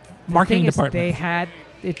 but the Marketing thing is, department. they had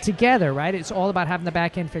it together, right? It's all about having the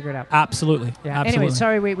back end figured out. Absolutely. Yeah. Absolutely. Anyway,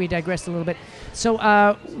 sorry we digressed a little bit. So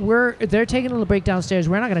they're taking a little break downstairs.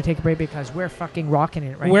 We're not going to take a break because we're fucking rocking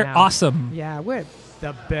it right We're now. awesome. Yeah, we're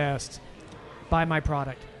the best. Buy my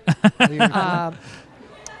product.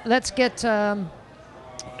 Let's get.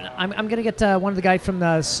 I'm going to get one of the guys from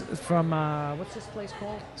what's this place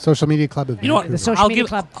called? Social Media Club of You know what? Vancouver. The Social Media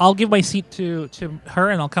Club. I'll give my seat to her,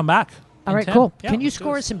 and I'll come back. All in right, 10. cool. Yeah, Can you let's do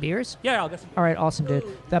score this. us some beers? Yeah, I'll get some. All right, awesome, dude.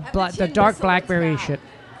 The dark blackberry shit.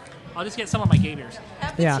 I'll just get some of my gay beers.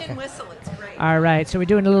 Yeah. Okay. All right, so we're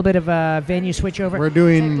doing a little bit of a venue switchover. We're Take a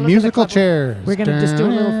doing look at the musical club. chairs. We're gonna just do a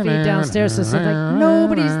little feed downstairs. So it's like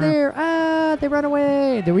nobody's there. Ah, they run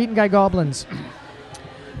away. They're eating guy goblins.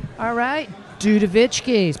 All right,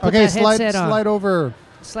 Dudovicki. Put Okay, that headset on. slide over.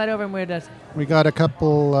 Slide over and we're done. We got a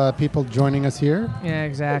couple people joining us here. Yeah,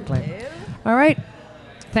 exactly. All right.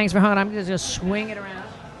 Thanks for hanging. I'm gonna just swing it around.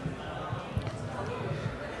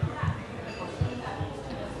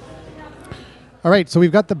 All right, so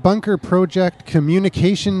we've got the Bunker Project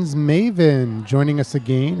Communications Maven joining us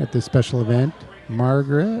again at this special event.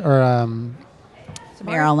 Marilyn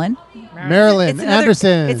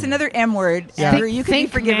Anderson. It's another M word. Yeah. Andrew, you can be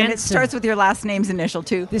Think forgiven. It Manson. starts with your last name's initial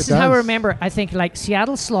too. This It is how I does. remember. I think like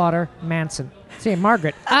Seattle Slaughter, Manson. Say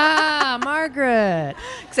Margaret. Margaret.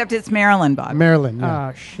 Except it's Marilyn, Bob. Marilyn. Yeah,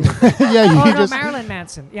 Oh shit. yeah you Oh no, just. Marilyn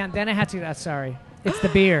Manson. Yeah, and then I had to. Sorry, it's the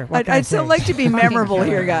beer. What can I I'd still say? like to be Fucking memorable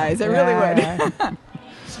here, killer. guys. I really would. would.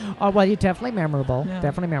 Oh well, you're definitely memorable.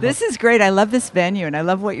 Definitely memorable. This is great. I love this venue and I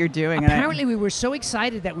love what you're doing. And Apparently, we were so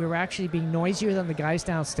excited that we were actually being noisier than the guys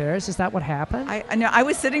downstairs. Is that what happened? I know I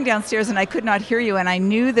was sitting downstairs and I could not hear you, and I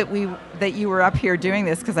knew that you were up here doing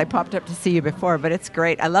this because I popped up to see you before. But it's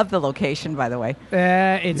great. I love the location, by the way.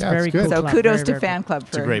 It's Yeah, very it's good. cool. So club. kudos Very, to very Fan Club for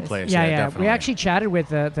It's a great this. place. Yeah, definitely. We actually chatted with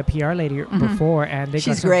the PR lady before, and they got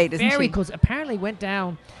She's some great, isn't very she? cool. Apparently, went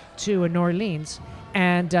down to New Orleans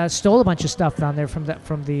and stole a bunch of stuff down there from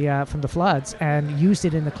the floods and used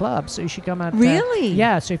it in the club. So you should come out. Really?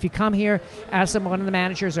 Yeah. So if you come here, ask one of the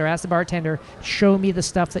managers or ask the bartender, show me the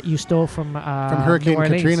stuff that you stole from Hurricane New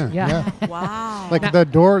Orleans. Katrina. Yeah. Wow. Like the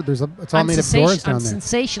door, it's all made of doors down I'm there.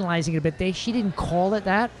 sensationalizing it, but she didn't call it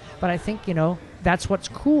that. But I think that's what's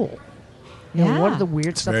cool. You know, what are the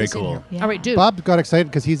weird stuff very that's in cool. here? Yeah. All right, dude. Bob got excited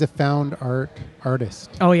because he's a found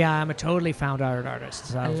artist. Oh yeah, I'm a totally found art artist.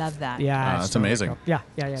 So I love that. Yeah, That's it's totally amazing. cool.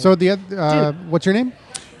 Yeah. So what's your name?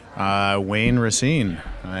 Wayne Racine,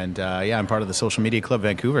 and I'm part of the Social Media Club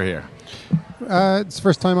Vancouver here. It's the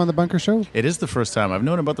first time on the Bunker Show. It is the first time. I've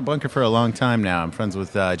known about the Bunker for a long time now. I'm friends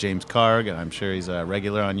with James Carg, and I'm sure he's a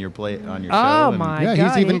regular on your show. Oh and my Yeah,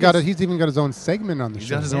 God, he's even got his own segment on the He's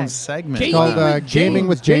show. got his own segment. It's called Gaming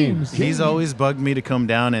with James. He's always bugged me to come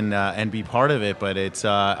down and be part of it, but it's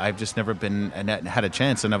I've just never been and had a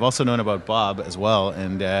chance. And I've also known about Bob as well,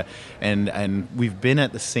 and we've been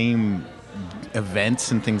at the same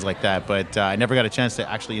events and things like that, but I never got a chance to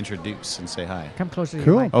actually introduce and say hi. Come closer to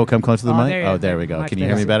Cool. your mic. Oh, come close to the mic? there you Oh, go. there we go. Much Can you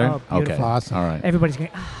hear me better. better? Oh, beautiful. Okay. Awesome. All right. Everybody's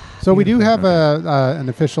going. So we do have an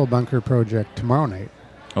official Bunker project tomorrow night.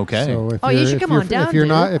 Okay. So if Oh, you should come on down, If you're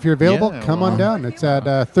dude. if you're available, Yeah, come on well, down. It's at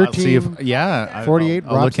I'll see 1348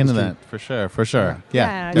 I'll look Robson into Street. that for sure.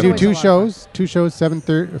 Yeah. Yeah, We do Always a two lot of shows.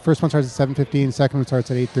 7:30. First one starts at 7:15. Second one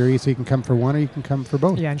starts at 8:30. So you can come for one or you can come for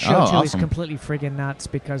both. Yeah, and show 2 is awesome. completely friggin' nuts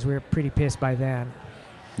because we were pretty pissed by then.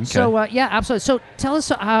 Okay. So absolutely. So tell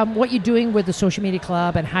us what you're doing with the Social Media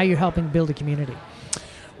Club and how you're helping build a community.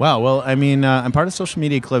 Wow. Well, I mean, I'm part of the Social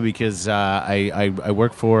Media Club because I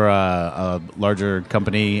work for a larger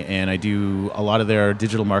company and I do a lot of their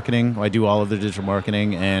digital marketing. I do all of their digital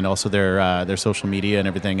marketing and also their social media and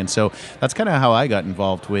everything. And so that's kind of how I got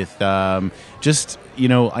involved with I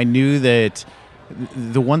knew that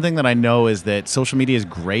the one thing that I know is that social media is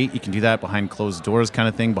great. You can do that behind closed doors kind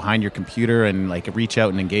of thing, behind your computer and like reach out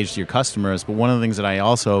and engage to your customers. But one of the things that I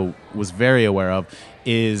also was very aware of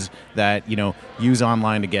is that, use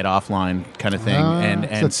online to get offline kind of thing.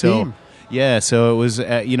 It's a theme. Yeah, so it was,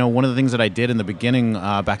 one of the things that I did in the beginning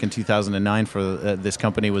back in 2009 for this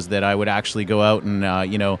company was that I would actually go out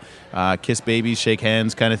and, kiss babies, shake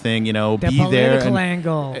hands kind of thing, The be there. political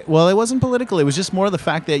angle. Well, it wasn't political. It was just more the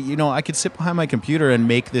fact that, I could sit behind my computer and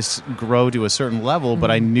make this grow to a certain level, but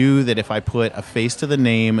I knew that if I put a face to the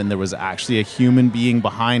name and there was actually a human being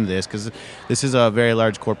behind this, because this is a very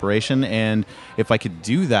large corporation, and if I could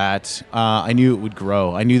do that, I knew it would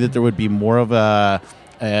grow. I knew that there would be more of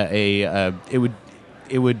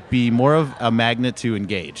it would be more of a magnet to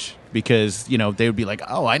engage because they would be like,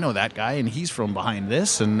 oh, I know that guy and he's from behind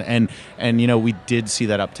this and we did see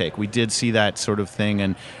that uptake. We did see that sort of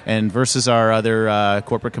thing and versus our other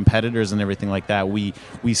corporate competitors and everything like that, we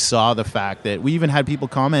saw the fact that we even had people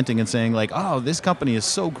commenting and saying like, oh, this company is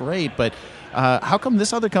so great, but how come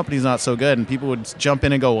this other company is not so good? And people would jump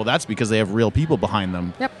in and go, well, that's because they have real people behind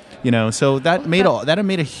them. Yep. So that made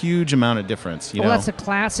a huge amount of difference. Well, that's a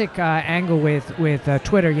classic angle with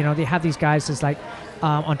Twitter. They have these guys that's like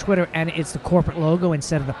on Twitter, and it's the corporate logo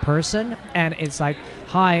instead of the person, and it's like,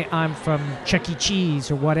 "Hi, I'm from Chuck E.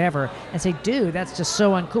 Cheese" or whatever, and say, "Dude, that's just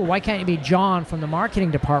so uncool. Why can't you be John from the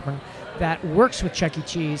marketing department that works with Chuck E.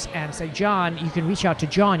 Cheese and say, John, you can reach out to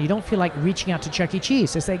John. You don't feel like reaching out to Chuck E.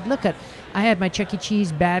 Cheese. It's like, look, I had my Chuck E.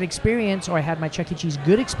 Cheese bad experience or I had my Chuck E. Cheese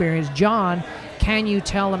good experience. John, can you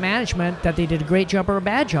tell the management that they did a great job or a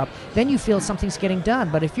bad job? Then you feel something's getting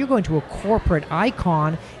done. But if you're going to a corporate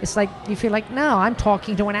icon, it's like you feel like, no, I'm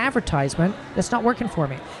talking to an advertisement that's not working for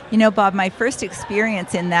me. Bob, my first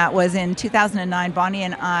experience in that was in 2009. Bonnie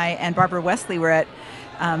and I and Barbara Wesley were at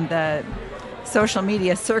the social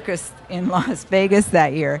media circus in Las Vegas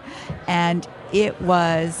that year, and it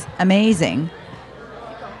was amazing.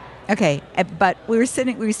 Okay, but we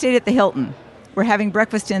stayed at the Hilton. We're having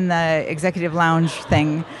breakfast in the executive lounge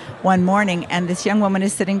thing one morning, and this young woman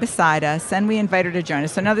is sitting beside us, and we invite her to join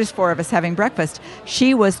us. So now there's 4 of us having breakfast.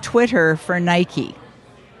 She was Twitter for Nike.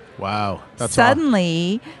 Wow. That's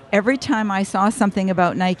Suddenly, every time I saw something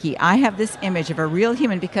about Nike, I have this image of a real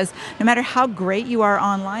human, because no matter how great you are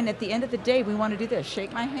online, at the end of the day, we want to do this,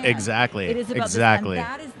 shake my hand. Exactly. It is about exactly. this,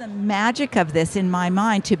 and that is the magic of this in my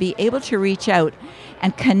mind, to be able to reach out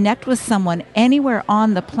and connect with someone anywhere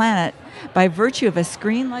on the planet by virtue of a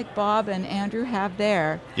screen like Bob and Andrew have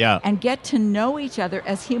there, Yeah. and get to know each other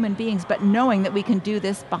as human beings, but knowing that we can do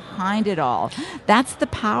this behind it all. That's the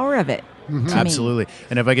power of it. to me. Absolutely.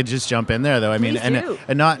 And if I could just jump in there, though, I mean, Please do.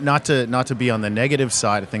 and not to be on the negative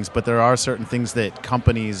side of things, but there are certain things that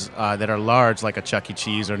companies that are large, like a Chuck E.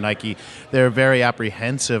 Cheese or Nike, they're very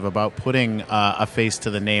apprehensive about putting a face to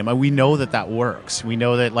the name. We know that works. We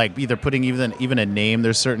know that, like, either putting even a name.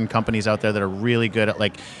 There's certain companies out there that are really good at,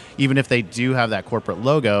 like, even if they do have that corporate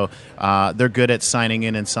logo, they're good at signing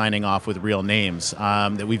in and signing off with real names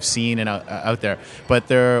that we've seen and out there. But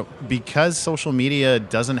because social media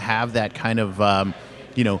doesn't have that kind of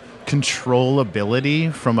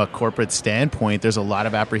controllability from a corporate standpoint, there's a lot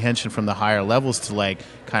of apprehension from the higher levels to, like,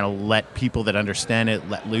 kind of let people that understand it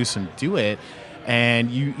let loose and do it.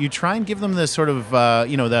 And you try and give them the sort of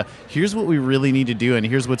here's what we really need to do and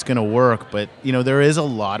here's what's going to work. But there is a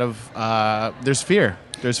lot of there's fear.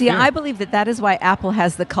 I believe that is why Apple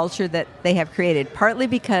has the culture that they have created, partly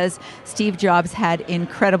because Steve Jobs had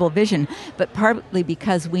incredible vision, but partly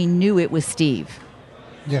because we knew it was Steve.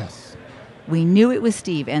 Yes. We knew it was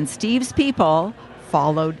Steve, and Steve's people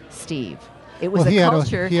followed Steve. It was a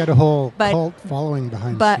culture. He had a whole cult following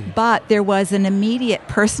behind Steve. But there was an immediate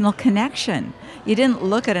personal connection. You didn't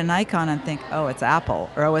look at an icon and think, oh, it's Apple,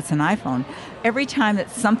 or oh, it's an iPhone. Every time that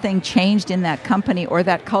something changed in that company or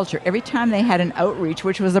that culture, every time they had an outreach,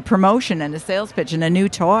 which was a promotion and a sales pitch and a new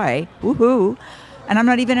toy, woohoo, and I'm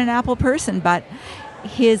not even an Apple person, but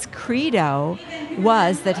his credo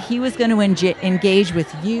was that he was going to engage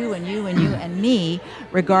with you and you and you and me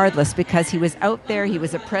regardless, because he was out there, he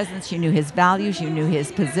was a presence, you knew his values, you knew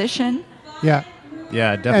his position. Yeah.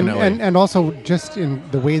 Yeah, definitely. And also just in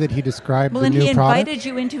the way that he described the new product. Well, and he invited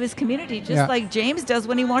you into his community, just like James does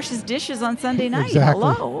when he washes dishes on Sunday night. Exactly.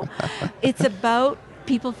 Hello. It's about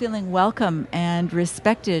people feeling welcome and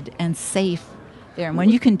respected and safe there. And when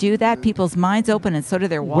you can do that, people's minds open and so do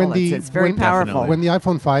their wallets. It's very powerful. Definitely. When the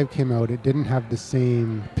iPhone 5 came out, it didn't have the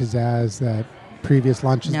same pizzazz that previous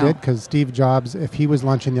launches did, because Steve Jobs, if he was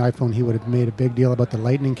launching the iPhone, he would have made a big deal about the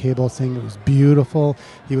lightning cable, saying it was beautiful.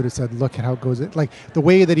 He would have said, look at how it goes. Like the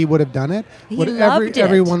way that he would have done it,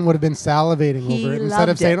 everyone would have been salivating over it instead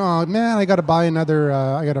of saying, oh man, I got to buy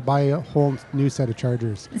a whole new set of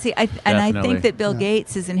chargers. See, I think that Bill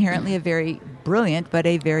Gates is inherently a very brilliant but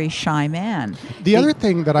a very shy man. The other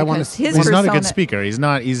thing that I want to he's not a good speaker. He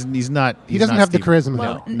doesn't have the charisma.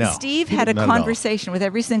 Well, no. Steve had a conversation with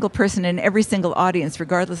every single person in every single audience,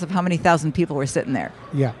 regardless of how many thousand people were sitting there.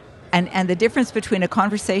 Yeah. And the difference between a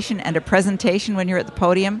conversation and a presentation when you're at the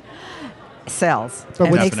podium sells. But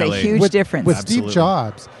and makes a huge difference. With Steve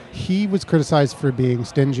Jobs, he was criticized for being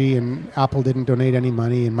stingy, and Apple didn't donate any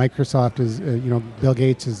money, and Microsoft is, Bill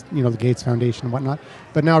Gates is, the Gates Foundation and whatnot.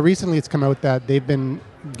 But now recently it's come out that they've been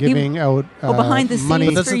giving out behind the money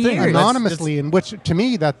scenes for years. anonymously, in which, to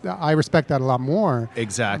me, that I respect that a lot more.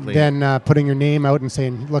 Exactly. Than putting your name out and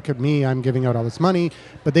saying, look at me, I'm giving out all this money.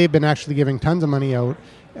 But they've been actually giving tons of money out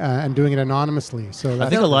and doing it anonymously. So I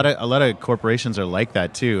think a lot of corporations are like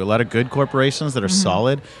that too. A lot of good corporations that are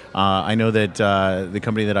solid. I know that the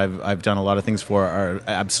company that I've done a lot of things for are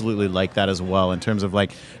absolutely like that as well, in terms of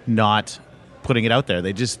like not putting it out there.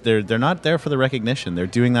 They're not there for the recognition. They're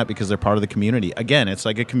doing that because they're part of the community. Again, it's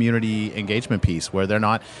like a community engagement piece where they're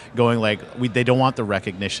not going like they don't want the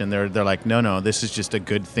recognition. They're like, no, this is just a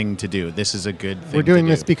good thing to do. This is a good thing. We're doing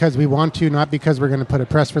this because we want to, not because we're going to put a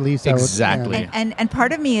press release out. Exactly. And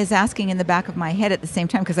part of me is asking in the back of my head at the same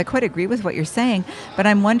time, because I quite agree with what you're saying, but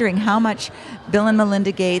I'm wondering how much Bill and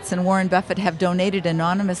Melinda Gates and Warren Buffett have donated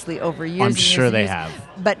anonymously over years. I'm sure they have.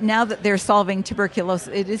 But now that they're solving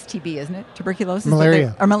tuberculosis, it is TB, isn't it? Tuberculosis?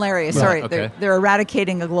 Malaria. Or malaria, sorry. Okay. They're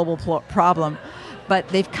eradicating a global problem. But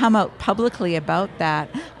they've come out publicly about that.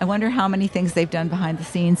 I wonder how many things they've done behind the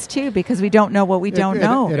scenes, too, because we don't know what we don't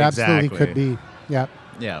know. It absolutely could be. Yeah.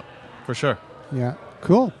 Yeah, for sure. Yeah,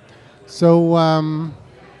 cool. So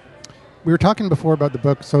we were talking before about the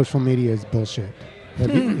book Social Media is Bullshit.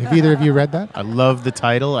 Have either of you read that? I love the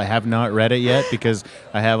title. I have not read it yet because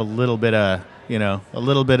I have a little bit of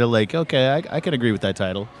like, okay, I can agree with that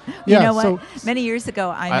title. You know what? Many years ago,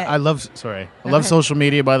 I love social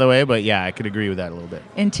media, by the way, but yeah, I could agree with that a little bit.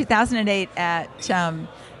 In 2008 at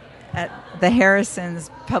the Harrison's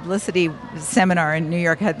publicity seminar in New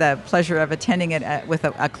York, I had the pleasure of attending it with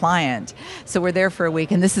a client. So we're there for a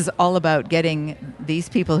week, and this is all about getting these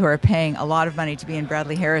people who are paying a lot of money to be in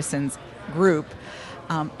Bradley Harrison's group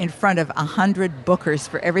in front of 100 bookers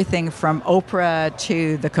for everything from Oprah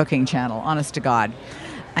to the Cooking Channel, honest to God.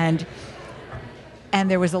 And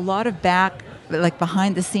there was a lot of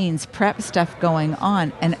behind the scenes prep stuff going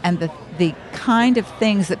on, and the kind of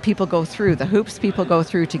things that people go through, the hoops people go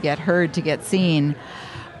through to get heard, to get seen,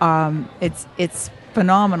 it's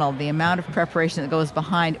phenomenal, the amount of preparation that goes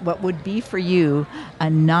behind what would be for you a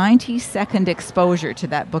 90-second exposure to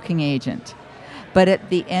that booking agent. But at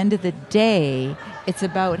the end of the day, it's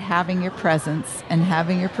about having your presence and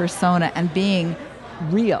having your persona and being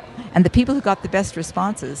real. And the people who got the best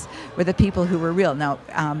responses were the people who were real. Now,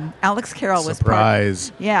 Alex Carroll was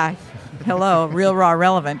Surprise. Yeah. Hello, real, raw,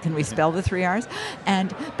 relevant. Can we spell the 3 R's?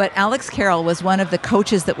 But Alex Carroll was one of the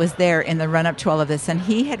coaches that was there in the run-up to all of this, and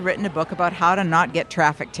he had written a book about how to not get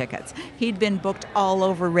traffic tickets. He'd been booked all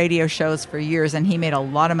over radio shows for years, and he made a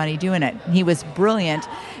lot of money doing it. He was brilliant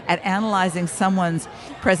at analyzing someone's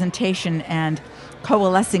presentation and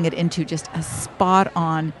coalescing it into just a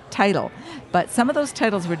spot-on title. But some of those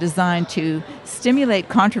titles were designed to stimulate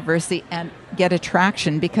controversy and get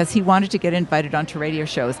attraction because he wanted to get invited onto radio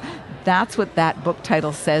shows. That's what that book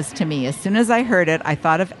title says to me. As soon as I heard it, I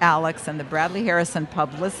thought of Alex and the Bradley Harrison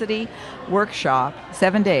Publicity Workshop,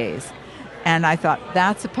 7 days. And I thought,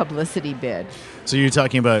 that's a publicity bid. So you're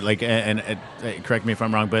talking about like, and correct me if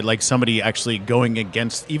I'm wrong, but like somebody actually going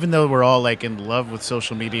against, even though we're all like in love with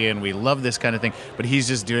social media and we love this kind of thing, but he's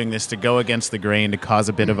just doing this to go against the grain to cause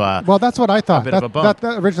a bit of a Well, that's what I thought. of a bump.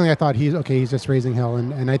 Originally, I thought he's just raising hell,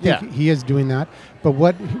 and I think he is doing that. But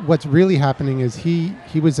what's really happening is he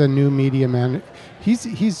was a new media man.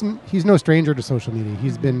 He's no stranger to social media.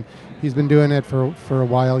 He's been doing it for a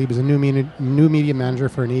while. He was a new media manager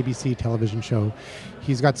for an ABC television show.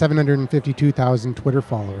 He's got 752,000 Twitter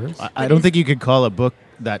followers. I don't think you could call a book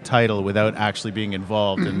that title without actually being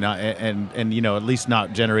involved and not and you know at least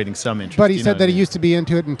not generating some interest. But he said that he used to be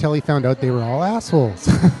into it until he found out they were all assholes.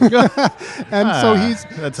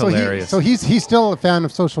 That's hilarious. So he's still a fan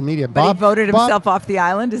of social media. But he voted himself off the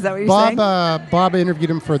island. Is that what you're saying? Bob interviewed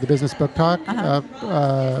him for the Business Book Talk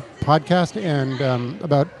podcast and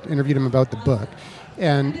interviewed him about the book,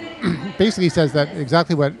 and basically says that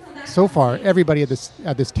exactly what so far everybody at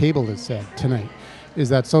this table has said tonight is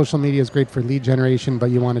that social media is great for lead generation,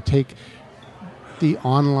 but you want to take the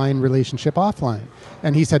online relationship offline.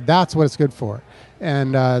 And he said that's what it's good for.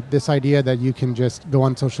 And this idea that you can just go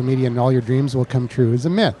on social media and all your dreams will come true is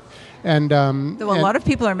a myth. And though a lot of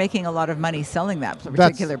people are making a lot of money selling that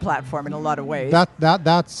particular platform in a lot of ways.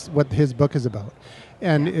 That's what his book is about.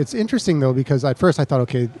 And it's interesting though, because at first I thought,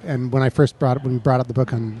 okay, and when we brought up the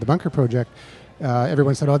book on the Bunker Project,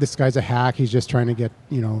 everyone said, oh, this guy's a hack. He's just trying to get,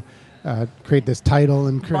 create this title.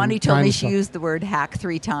 And Bonnie told me she used the word hack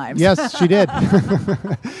 3 times. Yes, she did.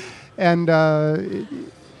 And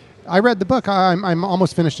I read the book. I'm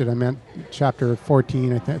almost finished it. I'm at chapter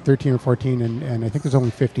 14, 13 or 14, and I think there's only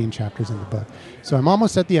 15 chapters in the book. So I'm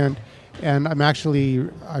almost at the end, and I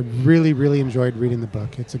really, really enjoyed reading the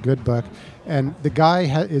book. It's a good book. And the guy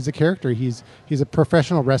is a character. He's a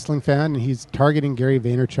professional wrestling fan, and he's targeting Gary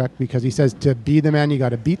Vaynerchuk because he says to be the man, you got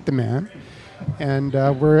to beat the man. And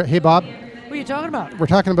hey, Bob. What are you talking about? We're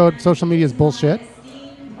talking about social media's bullshit.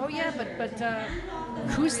 Oh yeah, but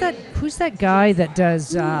who's that guy that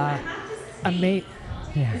does yeah,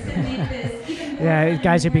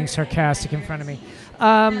 guys are being sarcastic in front of me.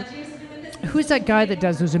 Who's that guy that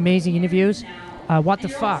does those amazing interviews? What the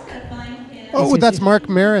fuck? Oh, that's Mark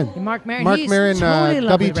Maron. Mark Maron. Mark He's Maron, totally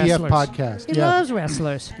lovely WTF wrestlers. podcast. He loves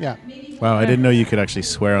wrestlers. Yeah. Wow, I didn't know you could actually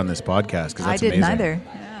swear on this podcast because that's amazing. I didn't either.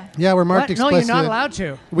 Yeah, we're marked What? explicit. No, you're not allowed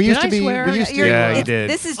to. We used to be. Yeah, you did.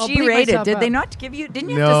 This is I'll bleep G-rated. myself Did they out. not give you? Didn't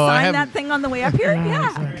you No, have to I sign haven't- that thing on the way up here?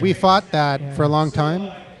 Yeah. We fought that for a long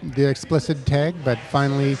time, the explicit tag, but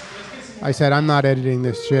finally I said, I'm not editing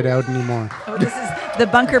this shit out anymore. Oh, this is the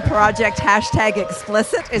Bunker Project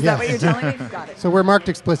 #explicit. Is that what you're telling me? Got it. So we're marked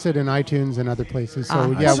explicit in iTunes and other places. So So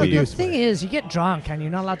we the do. thing is, you get drunk and you're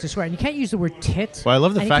not allowed to swear, and you can't use the word tit. Well, I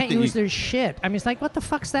love the and fact you that can't use you- their shit. I mean, it's like, what the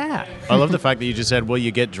fuck's that? I love the fact that you just said, well,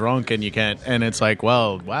 you get drunk and you can't, and it's like,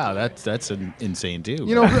 well, wow, that's insane too.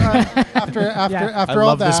 You know, after I all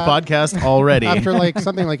love that, this podcast already. After like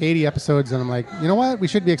something like 80 episodes, and I'm like, you know what? We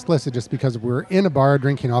should be explicit just because we're in a bar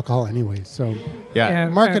drinking alcohol anyways. So yeah,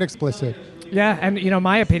 mark it explicit. Yeah, and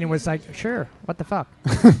my opinion was like, sure, what the fuck?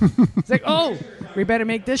 It's like, oh, we better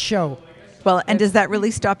make this show. Well, and does that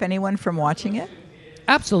really stop anyone from watching it?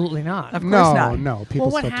 Absolutely not. Of course not. No. People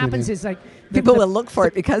Well, what still tune happens in. is like People will look for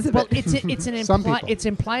it because of well, it. Some people. it's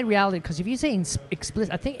implied reality because if you say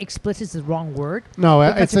explicit, I think explicit is the wrong word. No,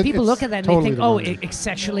 because if people look at that and totally they think, the oh, wrong word. it's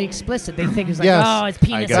sexually explicit. They think it's like, Yes. oh, it's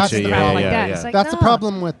penis gotcha, and yeah, crap like yeah, that. yeah. It's like, That's the no.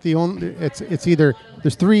 problem with the only. It's either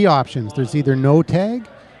there's 3 options. There's either no tag,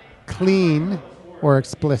 clean, or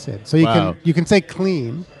explicit. So Wow. you can say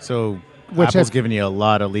clean. So Which Apple's has- giving you a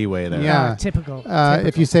lot of leeway there. Yeah. Typical.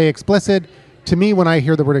 If you say explicit, to me, when I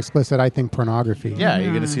hear the word explicit, I think pornography. Yeah,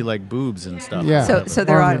 you're going to see like boobs and stuff. Yeah. So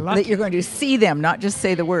there are that you're going to see them, not just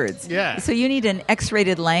say the words. Yeah. So you need an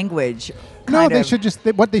X-rated language. No, they should just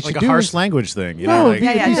what they should like a do harsh is, language thing. You No, know, like,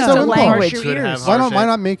 Yeah, It's just so a simple. language. Why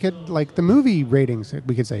not make it like the movie ratings?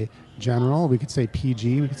 We could say general. We could say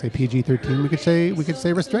PG. We could say PG-13. We could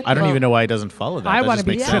say restricted. I don't even know why he doesn't follow that. I That want to just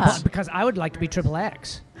be makes triple sense. because I would like to be triple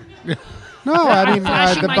X. No, I mean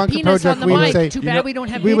Flashing the my Bunker penis Project. on the We would mic. say Too bad we don't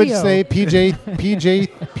have we would video. say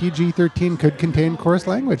PG-13 could contain coarse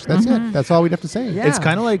language. That's it. That's all we'd have to say. Yeah. It's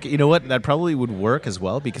kind of like, you know what, that probably would work as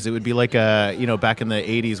well because it would be like, back in the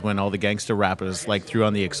 80s when all the gangster rappers like threw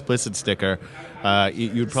on the explicit sticker,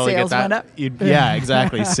 you'd probably Sales get that. went up. Yeah,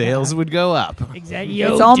 exactly. Sales would go up. Exactly.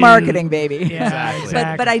 It's all marketing, baby. Yeah,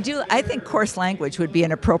 exactly. But I think coarse language would be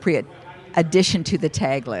an appropriate addition to the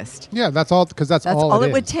tag list. Yeah, that's all because that's That's all all it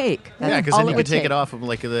it would is. take. That's Yeah, because all then you it could would take it off of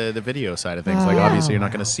like the video side of things. Oh. Like Yeah. obviously you're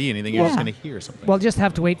not going to see anything. You're just Yeah. going to hear something. We'll just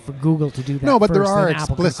have to wait for Google to do that. No, but there first, are then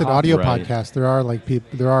Apple can explicit copy. audio Right. podcasts. There are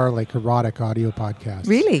like erotic audio podcasts.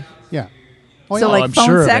 Really? Yeah. So like I'm phone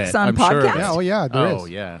sure of sex it. on I'm sure of podcast? it. Yeah. Oh yeah. There is. Oh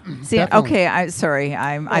yeah. See, Definitely. okay,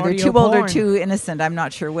 I'm either Audio too old or porn. too innocent. I'm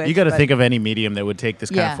not sure which. You got to but- think of any medium that would take this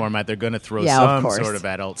kind Yeah. of format. They're going to throw Yeah, of some course. sort of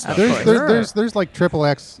adult stuff. Of in. course. There's like triple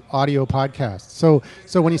X audio podcasts.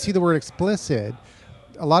 So when you see the word explicit,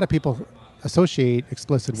 a lot of people associate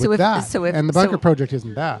explicit So with if- that. so if- and the Bunker so- Project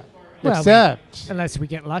isn't that. Well, except unless we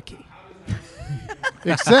get lucky.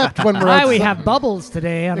 when we're Why we outside- have bubbles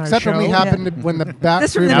today on except our show. when we happen to when the back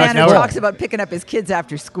This from room the is man who full. talks about picking up his kids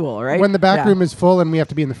after school, right? When the back Yeah. room is full and we have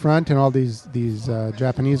to be in the front and all these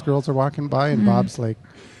Japanese girls are walking by and Bob's like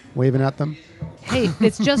waving at them. Hey,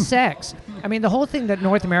 it's just sex. I mean, the whole thing that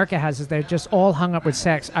North America has is they're just all hung up with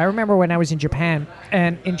sex. I remember when I was in Japan,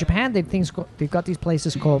 and in Japan they've got these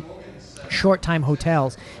places called short-time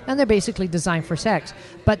hotels, and they're basically designed for sex,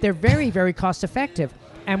 but they're very, very cost-effective.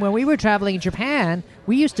 And when we were traveling in Japan,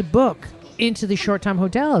 we used to book into the short-time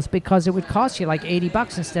hotels because it would cost you like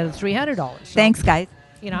 $80 instead of $300. So, Thanks, guys.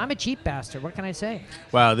 You know, I'm a cheap bastard. What can I say?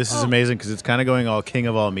 Wow, this is amazing because it's kind of going all king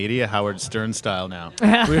of all media, Howard Stern style now.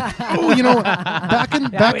 Oh, you know, back in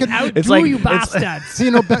It's Do like- you it's- bastards? so,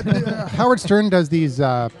 you know, Howard Stern does these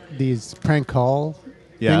prank call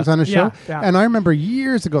Yeah. things on his show, Yeah. and I remember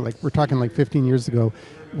years ago, like we're talking like 15 years ago,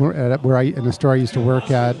 where in the store I used to work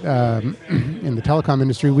at in the telecom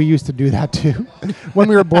industry, we used to do that too. When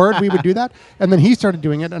we were bored, we would do that, and then he started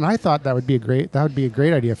doing it, and I thought that would be a great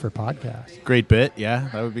idea for a podcast. Great bit, yeah,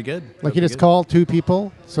 that would be good. Like you just call two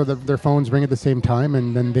people so that their phones ring at the same time,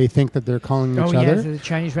 and then they think that they're calling each yeah, other. the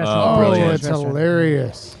Chinese restaurant. Oh, brilliant. it's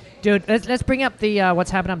hilarious. Dude, let's bring up the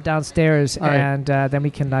what's happening up downstairs, All right. and then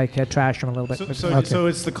we can trash them a little bit. So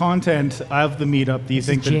it's the content of the meetup. Do you This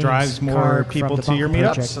think is that James drives more Clark from people the to your Bunker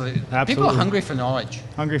meetups? Project. Absolutely. People are hungry for knowledge.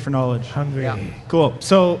 Hungry for knowledge. Hungry. Yeah. Cool.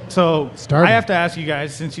 So Starting. I have to ask you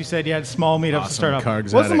guys, since you said you had small meetups to Awesome. start off,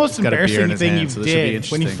 Carg's what's at the it. most He's got a beer in embarrassing his thing hand, you so this should be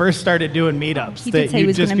did when you interesting. first started doing meetups He did that say he you'd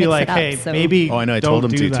was just gonna be mix like, it up, hey, so- maybe Oh, I know, I don't told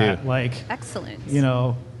him do to, that. too. Like, Excellent. you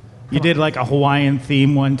know, you did like a Hawaiian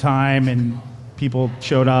theme one time and people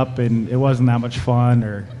showed up and it wasn't that much fun,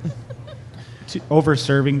 or over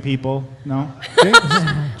serving people. No?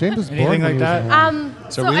 James was Anything bored when like he was that? around. So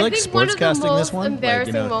So we I like think one of the sportscasting most this one? Like,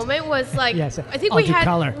 embarrassing you know, moment was like Yes, I think I'll we do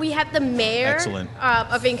color. had the mayor Excellent.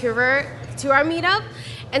 of Vancouver to our meetup.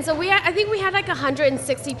 And so I think we had like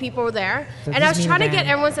 160 people there, So and I this was trying to minivan. get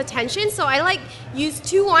everyone's attention. So I like used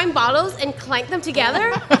 2 wine bottles and clanked them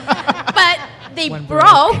together, but they One broke.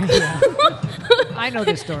 I know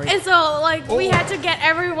this story. And so, like, we had to get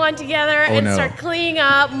everyone together and no. start cleaning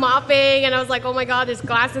up, mopping. And I was like, oh my God, there's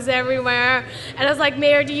glasses everywhere. And I was like,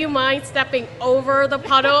 Mayor, do you mind stepping over the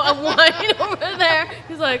puddle of wine over there?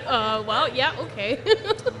 He's like, well, yeah, okay.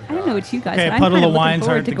 I don't know what you guys. Okay, but a I'm puddle kind of of looking wines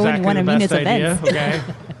forward aren't to going to exactly one the of best Mina's idea. events. Okay.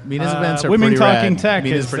 Mina's events are Women pretty Talking rad. Tech,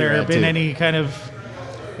 Mina's has pretty there rad, been too. any kind of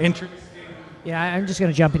interest? Yeah, I'm just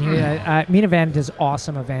going to jump in here. Minavan does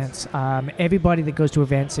awesome events. Everybody that goes to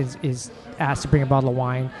events is asked to bring a bottle of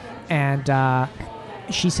wine, and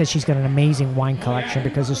she says she's got an amazing wine collection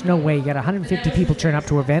because there's no way you get 150 people turn up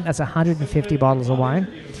to an event. That's 150 bottles of wine.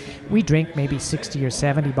 We drink maybe 60 or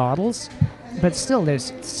 70 bottles, but still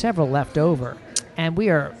there's several left over, and we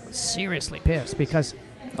are seriously pissed because,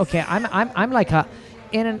 okay, I'm like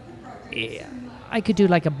I could do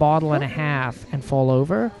like a bottle and a half and fall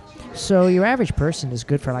over. So your average person is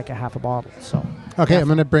good for like a half a bottle. So Okay, I'm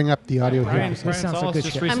going to bring up the audio Brian here. sounds like Salas good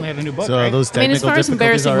just shit. recently had a new book, So right? those I mean, as technical far as difficulties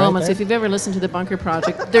embarrassing all right moments, there? if you've ever listened to the Bunker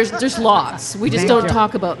Project, there's lots. We just don't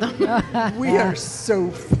talk about them. We are so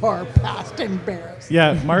far past embarrassed.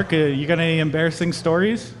 Yeah, Mark, you got any embarrassing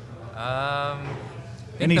stories? I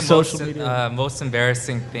think Any the social most, media? most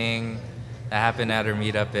embarrassing thing that happened at our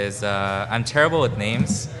meetup is I'm terrible with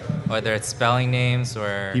names, whether it's spelling names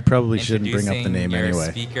or You probably shouldn't bring up the introducing name your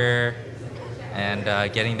anyway. speaker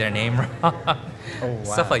and getting their name wrong,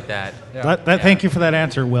 stuff like that. Thank you for that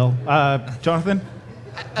answer, Will. Jonathan?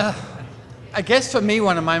 I guess for me,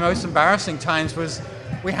 one of my most embarrassing times was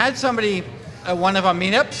we had somebody at one of our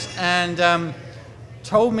meetups and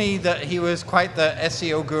told me that he was quite the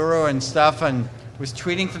SEO guru and stuff and was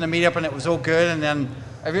tweeting from the meetup and it was all good. And then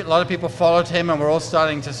a lot of people followed him and we're all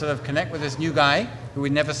starting to sort of connect with this new guy who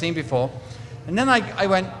we'd never seen before. And then I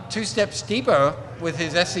went 2 steps deeper with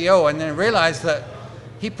his SEO and then realized that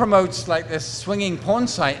he promotes like this swinging porn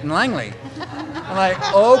site in Langley. I'm like,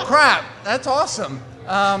 oh crap, that's awesome.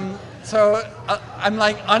 So I'm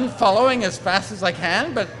like unfollowing as fast as I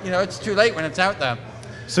can, but you know, it's too late when it's out there.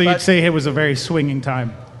 So you'd say it was a very swinging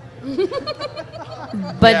time.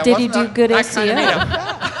 But Yeah, did he wasn't do that- good that kind of SEO? meetup.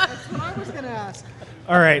 That's what I was going to ask.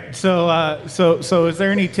 All right. So is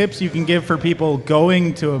there any tips you can give for people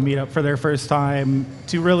going to a meetup for their first time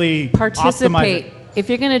to really Participate. optimize it? If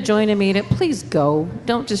you're going to join a meetup, please go.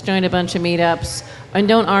 Don't just join a bunch of meetups, and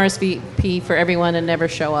don't RSVP for everyone and never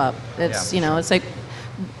show up. It's it's like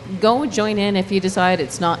go join in. If you decide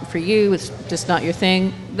it's not for you, it's just not your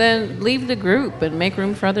thing, then leave the group and make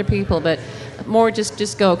room for other people. But more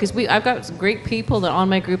just go, because I've got some great people that on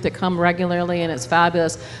my group that come regularly and it's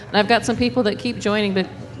fabulous, and I've got some people that keep joining but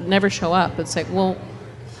never show up. It's like, well,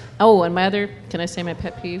 and my other, can I say my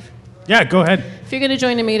pet peeve? Yeah, go ahead. If you're going to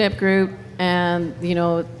join a meetup group and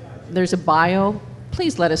there's a bio,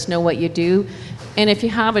 please let us know what you do. And if you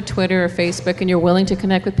have a Twitter or Facebook and you're willing to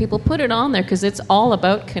connect with people, put it on there, because it's all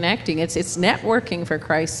about connecting. It's networking, for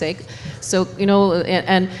Christ's sake. So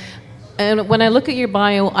and when I look at your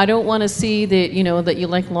bio, I don't want to see that that you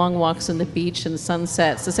like long walks on the beach and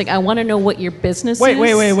sunsets. It's like, I want to know what your business is.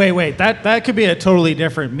 Wait. That could be a totally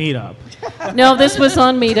different meetup. No, this was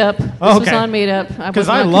on Meetup. This was on Meetup. Because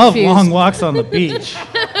I love long walks on the beach.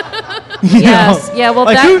 Yes. Yeah. Well,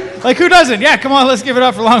 who doesn't? Yeah. Come on, let's give it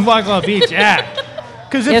up for long walks on the beach. Yeah.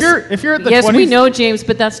 Because if you're at the 20s, yes, we know, James,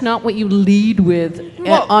 but that's not what you lead with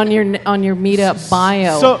on your Meetup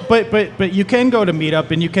bio. So, but you can go to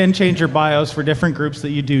Meetup and you can change your bios for different groups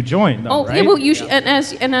that you do join, though, right? Yeah, well, you and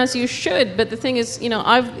as you should. But the thing is,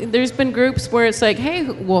 there's been groups where it's like, hey,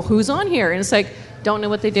 well, who's on here? And it's like, don't know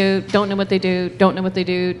what they do, don't know what they do, don't know what they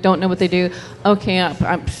do, don't know what they do. Okay,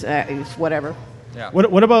 I'm whatever. Yeah.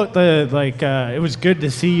 What about the it was good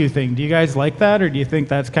to see you thing? Do you guys like that, or do you think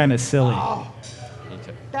that's kind of silly?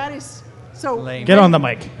 That is so. Get on the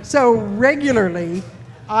mic. So regularly,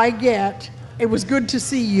 I get, it was good to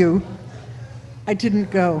see you. I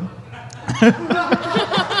didn't go.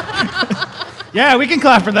 Yeah, we can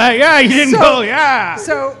clap for that. Yeah, you didn't go. Yeah.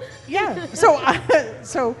 So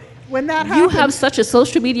when that happened, You have such a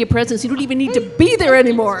social media presence, you don't even need to be there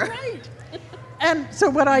anymore. Right. And so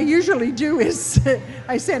what I usually do is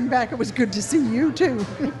I send back, it was good to see you too.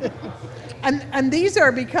 and these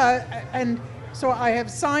are because, and so I have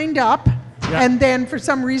signed up, and then for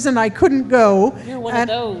some reason I couldn't go. You're one of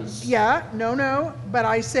those. Yeah, no, but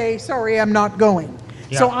I say, sorry, I'm not going.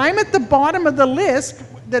 Yeah. So I'm at the bottom of the list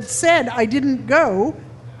that said I didn't go,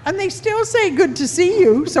 and they still say good to see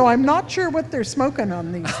you, so I'm not sure what they're smoking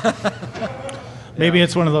on these. Maybe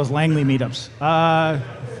it's one of those Langley meetups.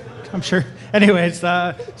 I'm sure. Anyways,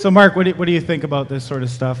 so Mark, what do you think about this sort of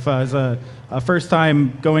stuff? As a first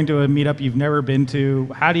time going to a meetup you've never been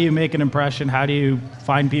to, how do you make an impression? How do you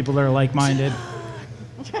find people that are like-minded?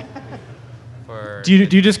 Do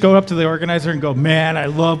you just go up to the organizer and go, man, I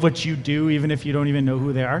love what you do, even if you don't even know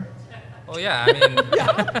who they are? Well, yeah, I mean,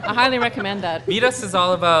 I highly recommend that. Meetups is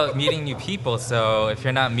all about meeting new people. So if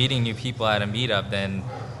you're not meeting new people at a meetup, then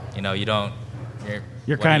you don't.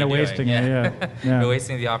 You're what are kind of you doing? wasting it. Yeah. You're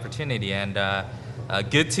wasting the opportunity. And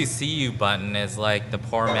good to see you button is like the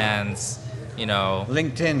poor man's,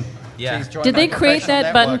 LinkedIn. Yeah. Please join Did my they create professional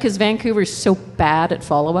that button network. because Vancouver's so bad at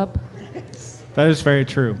follow-up? That is very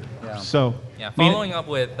true. Yeah. So, Following up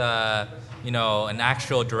with an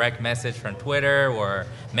actual direct message from Twitter or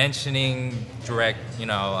mentioning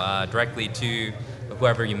directly to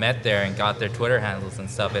whoever you met there and got their Twitter handles and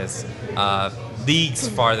stuff is leagues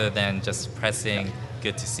farther than just pressing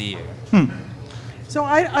good to see you. So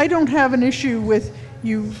I don't have an issue with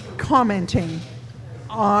you commenting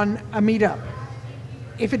on a meetup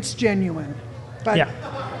if it's genuine. But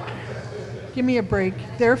give me a break.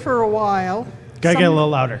 There for a while. gotta get a little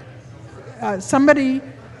louder. Somebody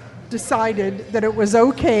decided that it was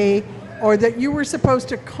okay or that you were supposed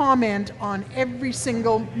to comment on every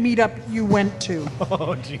single meetup you went to.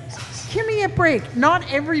 Oh, Jesus. Give me a break. Not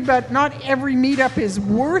every meetup is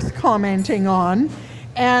worth commenting on.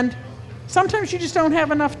 And sometimes you just don't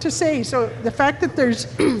have enough to say. So the fact that there's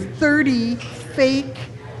 30 fake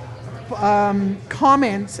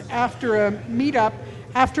comments after a meetup,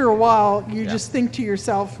 after a while, you just think to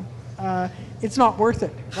yourself, it's not worth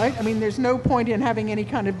it, right? I mean, there's no point in having any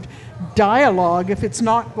kind of dialogue if it's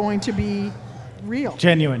not going to be real.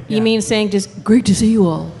 Genuine. You mean saying just, great to see you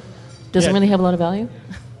all, doesn't Yeah. really have a lot of value?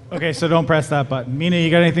 Okay, so don't press that button. Mina, you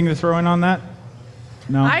got anything to throw in on that?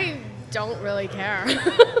 No? I don't really care.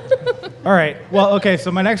 All right. Well, okay,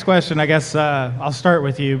 so my next question, I guess I'll start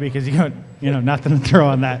with you because you got, nothing to throw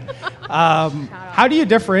on that. How do you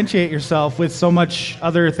differentiate yourself with so much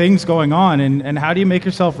other things going on, and how do you make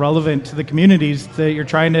yourself relevant to the communities that you're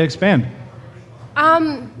trying to expand?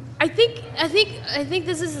 I think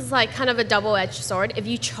this is like kind of a double-edged sword. If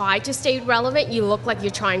you try to stay relevant, you look like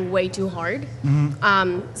you're trying way too hard.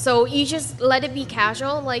 So you just let it be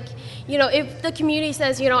casual. Like, if the community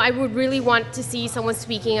says, I would really want to see someone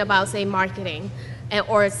speaking about, say, marketing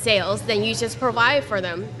or sales, then you just provide for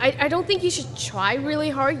them. I don't think you should try really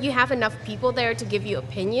hard. You have enough people there to give you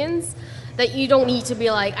opinions that you don't need to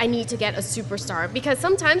be like, I need to get a superstar. Because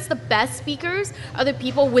sometimes the best speakers are the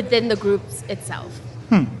people within the groups itself.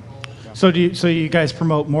 So you guys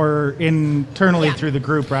promote more internally through the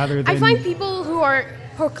group rather than... I find people who are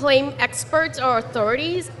proclaimed experts or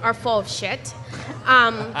authorities are full of shit.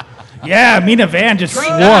 Yeah, Mina Van just swore.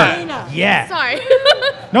 Yeah. Sorry.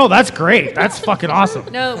 No, that's great. That's fucking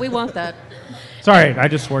awesome. No, we want that. Sorry, I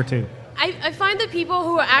just swore too. I find that people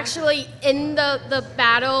who are actually in the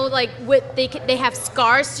battle, like they have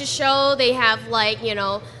scars to show. They have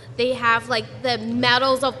they have like the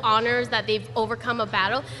medals of honors that they've overcome a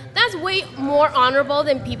battle. That's way more honorable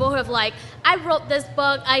than people who have like, I wrote this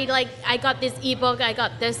book, I got this ebook, I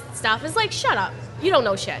got this stuff. It's like, shut up, you don't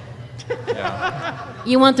know shit.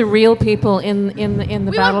 You want the real people in the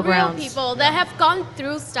We battlegrounds. want real people that have gone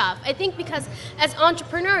through stuff. I think because as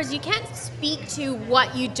entrepreneurs, you can't speak to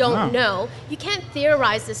what you don't know. You can't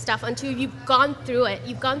theorize this stuff until you've gone through it.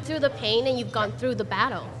 You've gone through the pain and you've gone through the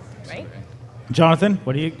battle, right? Jonathan,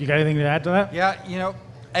 what do you got anything to add to that? Yeah,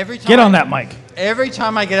 every time Get on that mic. Every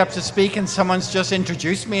time I get up to speak and someone's just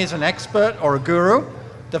introduced me as an expert or a guru,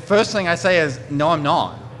 the first thing I say is, no, I'm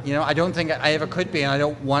not. I don't think I ever could be, and I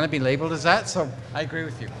don't want to be labeled as that, so I agree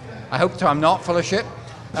with you. I hope I'm not full of shit,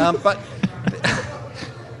 but...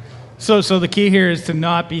 So the key here is to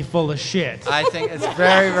not be full of shit. I think it's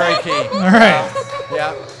very, very key. All right.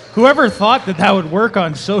 Yeah. Whoever thought that would work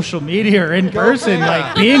on social media or in person,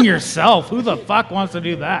 like being yourself? Who the fuck wants to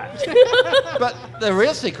do that? But the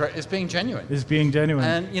real secret is being genuine. Is being genuine.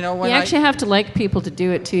 And, when you actually have to like people to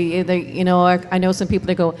do it to you. I know some people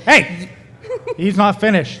that go, hey, he's not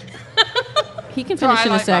finished. He can finish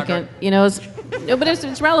in a second. But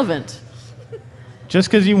it's relevant. Just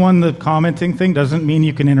because you won the commenting thing doesn't mean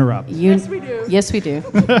you can interrupt. Yes, we do. Yes, we do.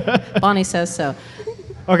 Bonnie says so.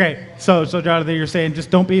 Okay, so Jonathan, you're saying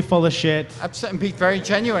just don't be full of shit. And be very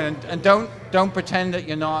genuine, and don't pretend that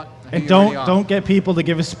you're not. And don't get people to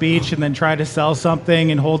give a speech and then try to sell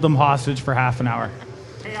something and hold them hostage for half an hour.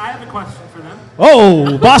 Hey, I have a question for them.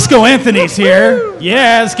 Oh, Bosco Anthony's here.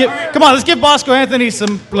 Yeah, let's give Bosco Anthony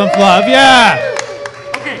some love. Yeah.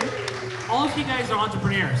 Okay, all of you guys are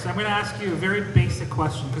entrepreneurs. I'm going to ask you a very basic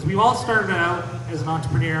question because we all started out as an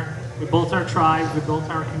entrepreneur. We built our tribe, we built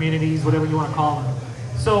our communities, whatever you want to call them.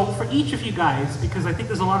 So for each of you guys, because I think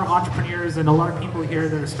there's a lot of entrepreneurs and a lot of people here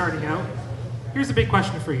that are starting out, here's a big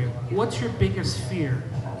question for you. What's your biggest fear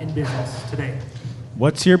in business today?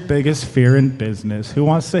 What's your biggest fear in business? Who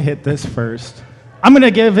wants to hit this first? I'm going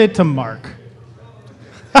to give it to Mark.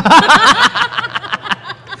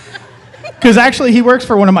 Because actually he works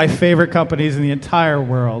for one of my favorite companies in the entire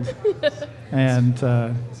world. And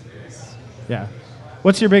yeah.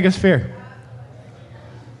 What's your biggest fear?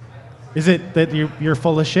 Is it that you're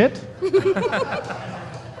full of shit?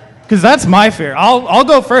 Because that's my fear. I'll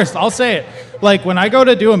go first. I'll say it. Like when I go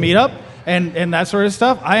to do a meetup and that sort of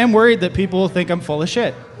stuff, I am worried that people will think I'm full of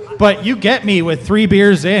shit. But you get me with 3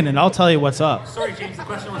 beers in and I'll tell you what's up. Sorry, James, the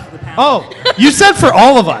question was for the panel. Oh, you said for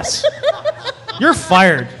all of us. You're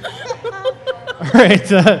fired. All right,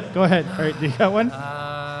 go ahead. All right, do you got one?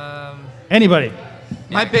 Anybody?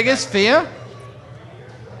 My biggest fear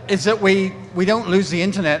is that we don't lose the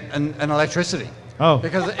internet and electricity. Oh.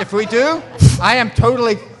 Because if we do, I am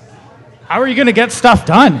totally... How are you going to get stuff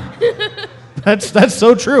done? That's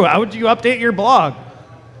so true. How would you update your blog?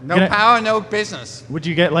 No power, no business. Would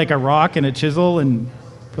you get like a rock and a chisel and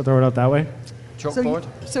throw it out that way? Chalkboard?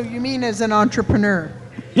 So you mean as an entrepreneur?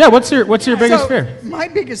 Yeah, what's your biggest fear? My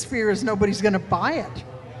biggest fear is nobody's going to buy it.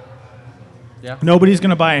 Yeah. Nobody's going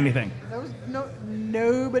to buy anything.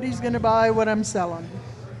 Nobody's going to buy what I'm selling.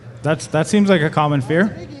 That seems like a common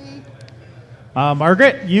fear.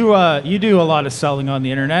 Margaret, you do a lot of selling on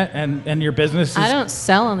the internet, and your business is... I don't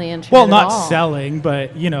sell on the internet. Well, at not all. selling,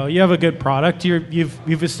 but you have a good product.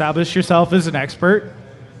 You've established yourself as an expert.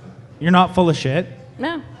 You're not full of shit.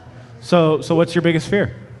 No. So what's your biggest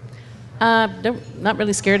fear? Not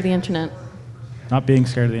really scared of the internet. Not being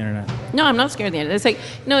scared of the internet. No, I'm not scared of the internet. It's like,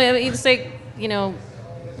 no, it's like, I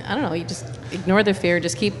don't know, you just ignore the fear,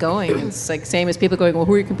 just keep going. It's like same as people going, well,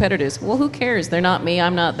 who are your competitors? Well, who cares? They're not me,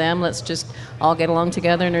 I'm not them. Let's just all get along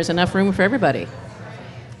together and there's enough room for everybody.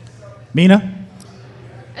 Mina?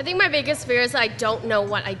 I think my biggest fear is I don't know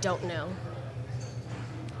what I don't know.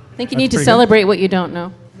 I think you need to celebrate what you don't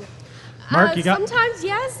know. Mark, you got... Sometimes,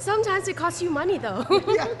 yes. Sometimes it costs you money, though.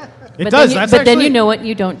 It does. But then you know what,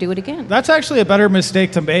 you don't do it again. That's actually a better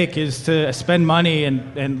mistake to make, is to spend money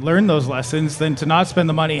and learn those lessons than to not spend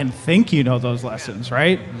the money and think you know those lessons,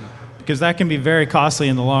 right? Because that can be very costly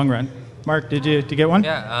in the long run. Mark, did you get one?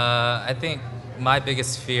 Yeah, I think my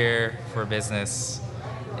biggest fear for business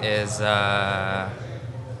is I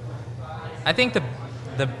think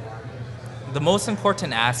the most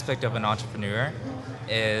important aspect of an entrepreneur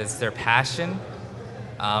is their passion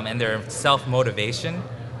and their self-motivation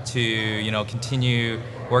to continue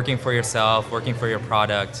working for yourself, working for your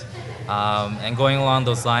product, and going along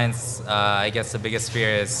those lines. I guess the biggest fear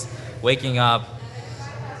is waking up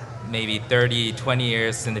maybe 30, 20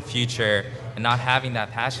 years in the future and not having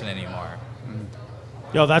that passion anymore.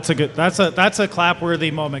 Yo, that's a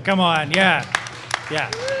clap-worthy moment. Come on, yeah.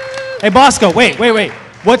 Hey, Bosco, wait.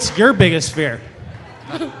 What's your biggest fear?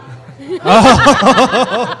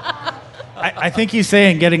 I think he's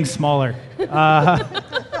saying getting smaller.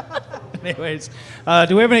 Anyways,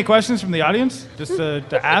 do we have any questions from the audience? Just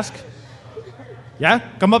to ask? Yeah?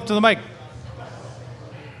 Come up to the mic.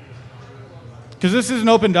 Because this is an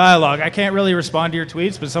open dialogue. I can't really respond to your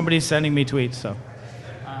tweets, but somebody's sending me tweets, so.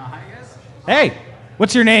 Hi, guys. Hey,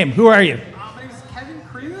 what's your name? Who are you? My name is Kevin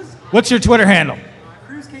Cruz. What's your Twitter handle?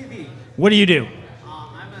 Cruz KB. What do you do?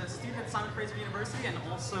 I'm a student at Simon Fraser University and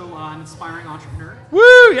also an aspiring entrepreneur.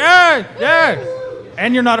 Woo! Yeah!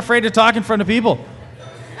 And you're not afraid to talk in front of people.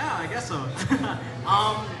 Yeah, I guess so.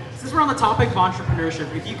 Since we're on the topic of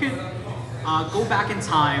entrepreneurship, if you could go back in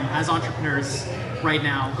time as entrepreneurs right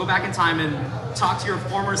now, go back in time and talk to your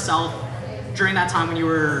former self during that time when you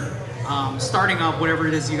were starting up whatever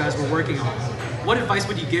it is you guys were working on, what advice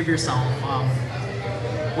would you give yourself?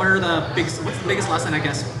 What's the biggest lesson, I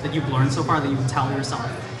guess, that you've learned so far that you would tell yourself?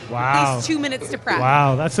 Wow. At least 2 minutes to prep.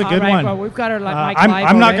 Wow, that's a good one. Well, we've got our mic live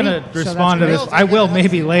I'm not already, going to so respond to that's this. I will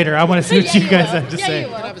maybe later. I want to see what you guys have to say.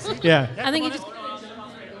 Yeah. I think you just...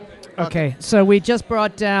 Okay, so we just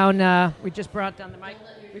brought down the mic.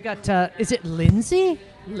 We got, is it Lindsay?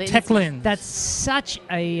 Techlin. That's such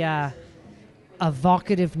a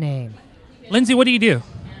evocative name. Lindsay, what do you do?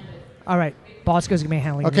 All right, Bosco's going to be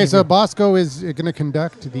handling Okay, so Bosco is going to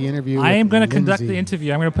conduct the interview. I am going to conduct Lindsay. the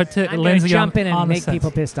interview. I'm going to put I'm Lindsay gonna jump in on and the make set. people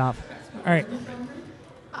pissed off. All right.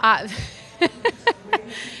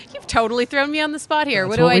 You've totally thrown me on the spot here.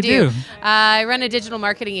 That's What what do we I do? do. I run a digital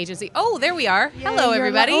marketing agency. Oh, there we are. Hello, you're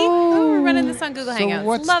everybody. li- Oh, we're running this on Google So Hangouts.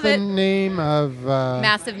 what's Love the it. name of...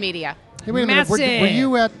 Massive Media. Hey, wait a minute. Were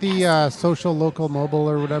you at the Social Local Mobile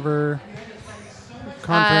or whatever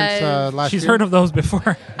conference last year? She's heard of those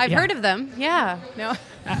before. I've heard of them. Yeah. No.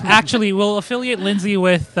 Actually, we'll affiliate Lindsay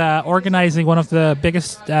with organizing one of the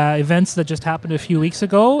biggest events that just happened a few weeks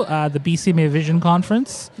ago, the BCMA Vision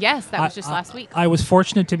Conference. Yes, that was just last week. I was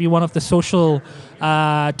fortunate to be one of the social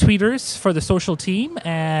tweeters for the social team,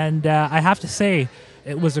 and I have to say,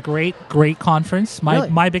 it was a great conference.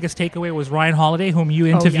 My biggest takeaway was Ryan Holiday, whom you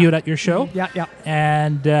interviewed at your show. Yeah.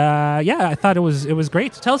 And I thought it was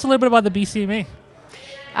great. Tell us a little bit about the BCMA.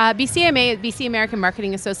 BCMA, BC American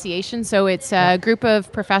Marketing Association. So it's a group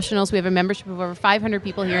of professionals. We have a membership of over 500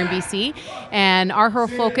 people here in BC, and our whole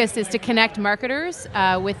focus is to connect marketers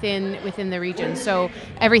within the region. So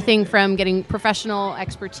everything from getting professional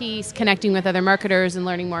expertise, connecting with other marketers, and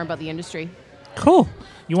learning more about the industry. Cool.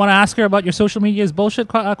 You want to ask her about your social media is bullshit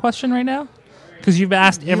question right now? Because you've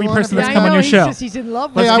asked every person that's come on your show. He's in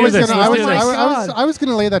love Hey, with I it. was this. gonna, I Let's was, do this. I was going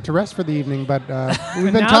to lay that to rest for the evening, but we've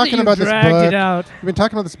been Now that talking you've about this dragged book. it out. We've been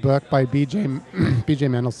talking about this book by BJ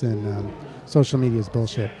Mendelsohn, Social Media is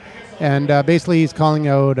Bullshit. And basically he's calling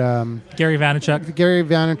out Gary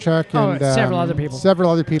Vaynerchuk and several other people. Several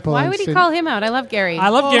other people. Why and would he saying- call him out? I love Gary. I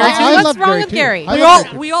love Gary, too. I What's love wrong Gary, with too.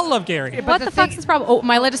 Gary? We all love Gary. What the fuck's his problem? Oh, am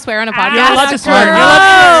I allowed to swear on a podcast? You're allowed to swear. You're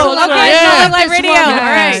Oh, allowed to swear. okay, Yeah. it's not like live radio. You All have to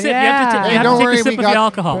right. sip- you have to Hey, take don't worry, a sip of the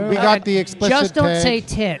alcohol. We got the explicit Just don't tag. say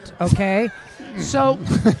tit, okay? So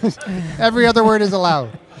Every other word is allowed.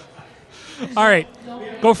 All right,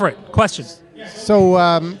 go for it. Questions. So,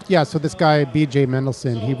 so this guy, B.J.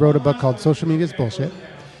 Mendelsohn, he wrote a book called Social Media is Bullshit.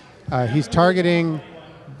 He's targeting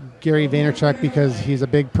Gary Vaynerchuk because he's a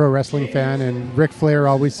big pro wrestling fan, and Ric Flair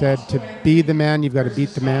always said, to be the man, you've got to beat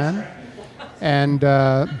the man. And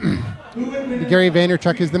Gary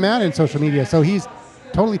Vaynerchuk is the man in social media, so he's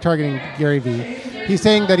totally targeting Gary V. He's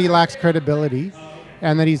saying that he lacks credibility,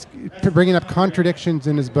 and that he's bringing up contradictions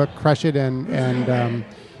in his book, Crush It, and the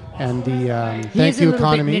Thank You Economy. He's a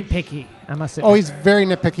little bit nitpicky, I must say. Oh, he's very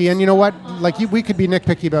nitpicky, and you know what? Like we could be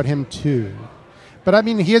nitpicky about him too. But I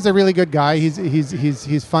mean, he is a really good guy.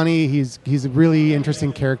 He's funny. He's a really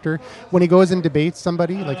interesting character. When he goes and debates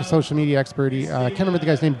somebody, like a social media expert, I can't remember the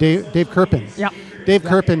guy's name. Dave Kirpin. Yeah. Dave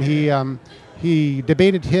Kirpin. He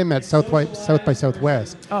debated him at South by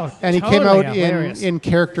Southwest. Oh, and he came out in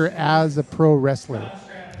character as a pro wrestler.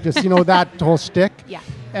 Just that whole shtick. Yeah.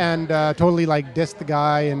 And totally like dissed the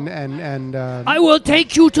guy and I will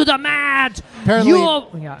take you to the mat.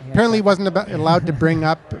 Apparently he wasn't allowed to bring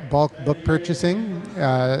up bulk book purchasing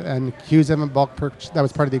and accuse him of bulk purchase. That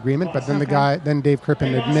was part of the agreement. But then then Dave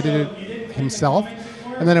Kirpin admitted it himself,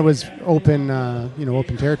 and then it was open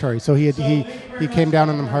territory. So he came down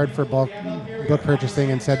on him hard for bulk book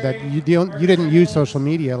purchasing and said that you didn't use social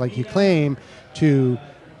media like you claim to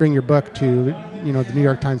bring your book to the New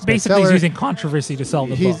York Times Basically, bestseller. he's using controversy to sell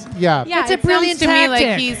the book. Yeah, it's a it brilliant sounds to me like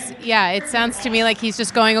tactic. it sounds to me like he's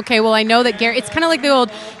just going, okay, well, I know that Gary, it's kind of like the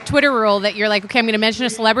old Twitter rule that you're like, okay, I'm going to mention a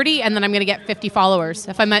celebrity and then I'm going to get 50 followers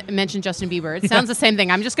if I mention Justin Bieber. It sounds the same thing.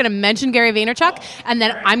 I'm just going to mention Gary Vaynerchuk and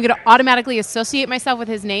then I'm going to automatically associate myself with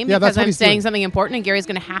his name because I'm saying something important and Gary's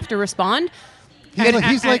going to have to respond.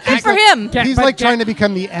 He's like for him. He's like trying to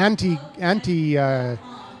become the anti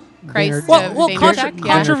Christ.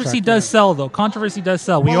 Controversy does sell, though. Controversy does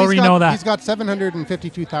sell. We already know that. He's got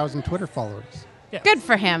 752,000 Twitter followers. Yeah. Good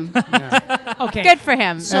for him. Okay. Good for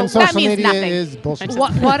him. So that social means media nothing. is bullshit. Well,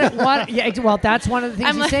 that's one of the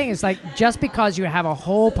things he's saying. Is like, just because you have a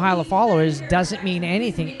whole pile of followers doesn't mean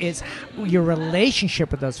anything. It's your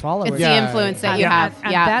relationship with those followers. It's the influence that you have.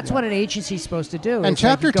 And that's what an agency's supposed to do. And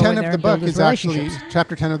chapter 10 of the book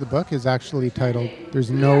is actually titled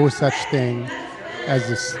 "There's No Such Thing as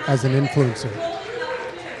an Influencer."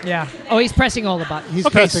 Yeah. Oh, he's pressing all the buttons. He's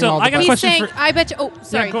pressing all the buttons. He's saying, I bet you, I was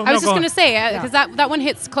just going to say, because that one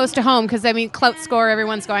hits close to home, because, I mean, Clout Score,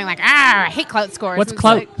 everyone's going like, I hate Clout Scores. What's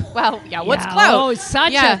Clout? What's Clout? Oh, it's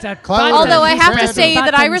such a Clout. Although I have to say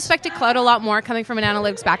that I respected Clout a lot more coming from an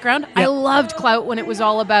analytics background. I loved Clout when it was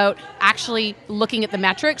all about actually looking at the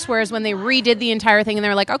metrics, whereas when they redid the entire thing and they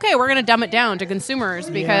were like, okay, we're going to dumb it down to consumers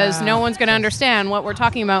because no one's going to understand what we're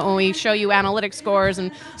talking about when we show you analytitic scores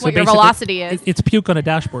and what your velocity is. It's puke on a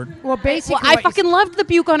dashboard. Well, basically, I fucking loved the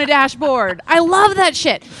puke on a dashboard. I love that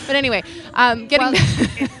shit. But anyway,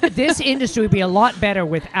 this industry would be a lot better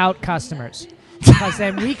without customers. Because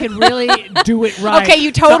then we could really do it right. Okay,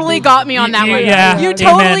 you totally got me on that one. Yeah. You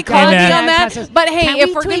totally caught me on Amen. that. But hey,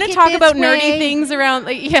 if we're going to talk about nerdy things around,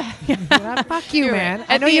 fuck you, man.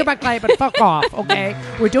 I know you're my client, but fuck off, okay?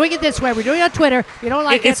 We're doing it this way. We're doing it on Twitter. If you don't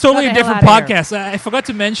like it, it's totally a different podcast. I forgot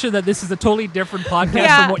to mention that this is a totally different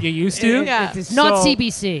podcast from what you're used to. It's not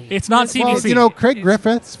CBC. It's not CBC. Well, Craig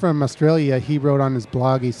Griffiths from Australia, he wrote on his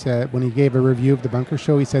blog, he said, when he gave a review of The Bunker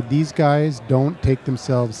Show, he said, these guys don't take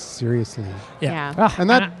themselves seriously. Yeah. And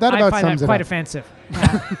that about I find sums that it quite up. offensive.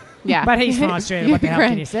 Yeah. But he's from Australia. What the hell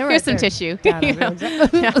can you say? Here's some tissue.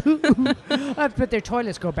 But their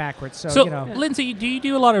toilets go backwards. So Lindsay, do you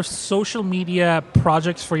do a lot of social media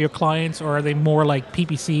projects for your clients, or are they more like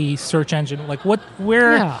PPC, search engine? Like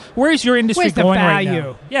where is your industry going right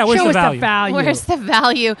now? Yeah, where's the value? Where's the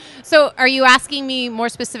value? So are you asking me more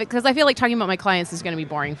specific? Because I feel like talking about my clients is going to be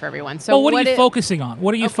boring for everyone. So what are you focusing on?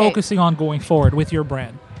 What are you focusing on going forward with your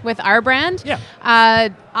brand? With our brand? Yeah.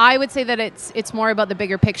 I would say that it's more about the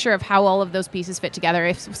bigger picture of how all of those pieces fit together.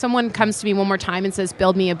 If someone comes to me one more time and says,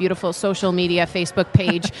 build me a beautiful social media Facebook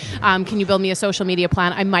page, can you build me a social media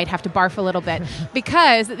plan? I might have to barf a little bit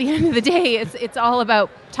because at the end of the day, it's all about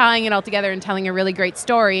tying it all together and telling a really great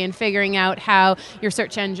story and figuring out how your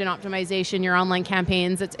search engine optimization, your online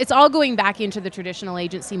campaigns, it's all going back into the traditional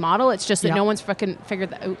agency model. It's just that no one's fucking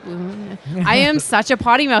figured that out. I am such a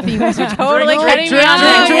potty mouth. You guys are totally getting me on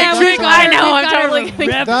that. I know. I'm totally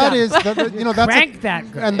getting That is, that's Crank that.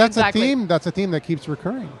 and that's Exactly. a theme. That's a theme that keeps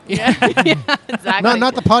recurring. Yeah, exactly.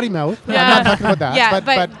 Not the potty mouth. I'm not talking about that. Yeah,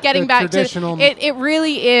 but getting the back traditional. to it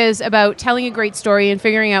really is about telling a great story and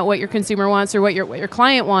figuring out what your consumer wants or what your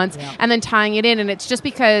client wants, and then tying it in. And it's just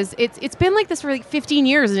because it's been like this for like 15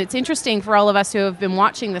 years, and it's interesting for all of us who have been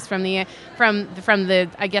watching this from the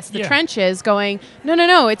I guess the trenches, going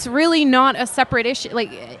no, it's really not a separate issue.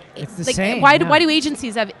 Like It's the like, same. why yeah. do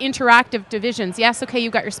agencies have interactive divisions? Yes, okay,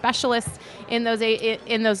 you've got your specialists in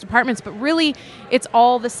those departments, but really, it's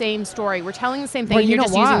all the same story. We're telling the same thing, Well, and you're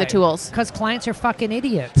just using the tools. Because clients are fucking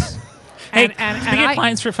idiots. Hey, speaking of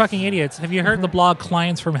clients for fucking idiots, have you heard the blog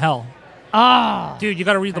Clients from Hell? Ah, dude, you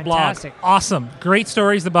got to read the fantastic. blog. Awesome, great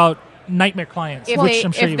stories about nightmare clients. If which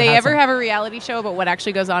I'm sure if you've they had ever some. have a reality show about what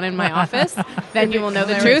actually goes on in my office, then you will know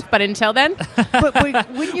the truth. But until then,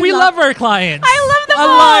 we love our clients. I love them I all.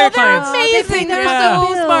 love our They're clients. amazing. They're Yeah.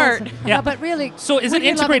 so smart. Yeah. No, but really, So is it wouldn't you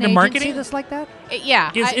love integrated an marketing? agency that's like that?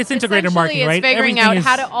 Yeah, It's integrated essentially marketing, right? It's figuring Everything out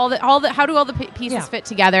is- how do all the pieces Yeah. fit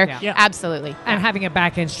together. Yeah. Absolutely. And having a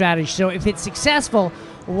back end strategy. So if it's successful,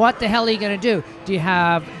 what the hell are you going to do? Do you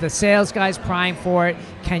have the sales guys prime for it?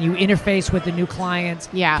 Can you interface with the new clients?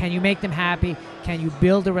 Yeah. Can you make them happy? Can you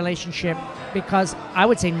build a relationship? Because I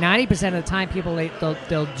would say 90% of the time people,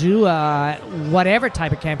 they'll do whatever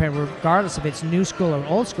type of campaign, regardless if it's new school or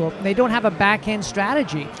old school, they don't have a back end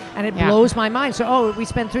strategy. And it Yeah. blows my mind. So, we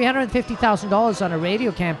spent $350,000 on a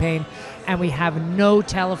radio campaign and we have no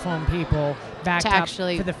telephone people backed To up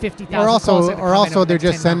actually- for the 50,000 or calls also, that come in over they're the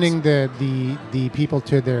next just 10 months. sending the people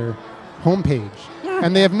to their homepage,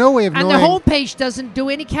 and they have no way of And knowing. the homepage doesn't do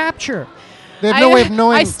any capture. They have no way of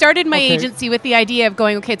knowing. I started my Okay. agency with the idea of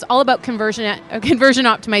going, okay, it's all about conversion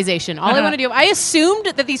optimization. All I want to do, I assumed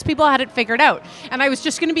that these people had it figured out, and I was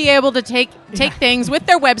just going to be able to take things with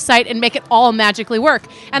their website and make it all magically work.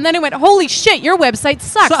 And then I went, holy shit, your website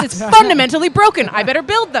sucks. It's fundamentally broken. I better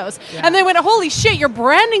build those. And then I went, holy shit, your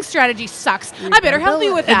branding strategy sucks. I better help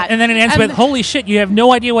you with that. And then it ends with, holy shit, you have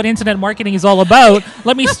no idea what internet marketing is all about.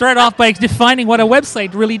 Let me start off by defining what a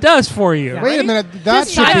website really does for you. Wait a minute, that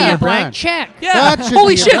Just should sign be me your a blank brand. check. Yeah. That should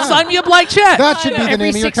Holy be your shit, brand. sign me a blank check. That should be the Every name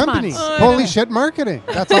of your 6 company. months. Holy shit marketing.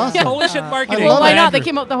 That's awesome. Holy shit marketing. I Well, love why it. not? They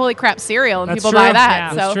came out with the holy crap cereal, and That's people true. buy that. Yeah,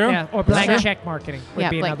 so that's true. Yeah, or blank That's check marketing would Yeah,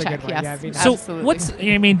 be blank another check, good one. yes. Yeah, So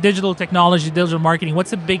Absolutely. digital technology, digital marketing,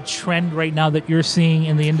 what's a big trend right now that you're seeing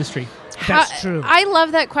in the industry? that's true. I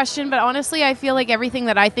love that question, but honestly, I feel like everything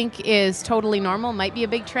that I think is totally normal might be a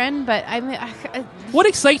big trend. But What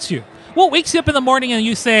excites you? What wakes you up in the morning and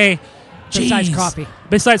you say, Besides "Geez." coffee.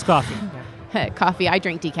 Besides coffee. coffee, I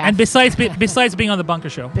drink decaf. And besides being on the Bunker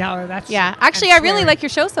Show. Yeah, that's yeah, actually, I really like your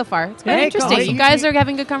show so far. It's very Hey, interesting. go. You guys are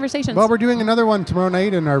having good conversations. Well, we're doing another one tomorrow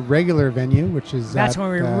night in our regular venue, which is That's at, when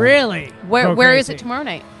we really where go is crazy. it tomorrow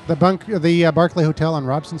night? the Barclay Hotel on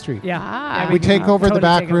Robson Street. Yeah. Ah. Yeah, We take over the totally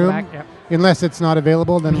back take over the room, back, yeah. unless it's not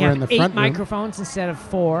available. Then We we're have in the 8 front room. microphones instead of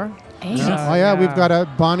 4. Oh yeah, we've got a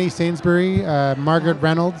Bonnie Sainsbury, Margaret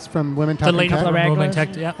Reynolds from Women The Talking lady Tech. from regulars. Movement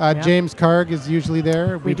Tech. Yeah. Yeah. James Karg is usually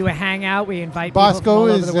there. We do a hangout. We invite Bosco people from all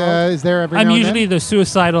over the world. is there every I'm now and usually then. the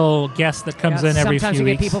suicidal guest that comes in every Sometimes few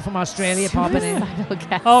we get weeks. people from Australia popping in.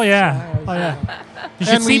 Oh yeah. Oh yeah. You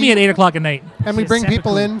should And see we- me at 8:00 at night. And we It's bring separate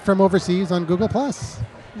people group. in from overseas on Google Plus.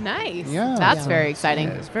 Nice. Yeah. That's Yeah. very exciting.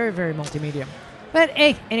 It's very, very multimedia. But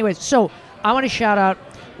hey, anyways, so I want to shout out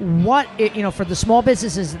for the small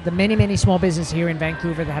businesses, the many small businesses here in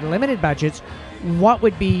Vancouver that had limited budgets. What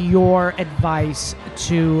would be your advice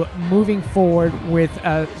to moving forward with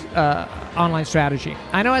online strategy?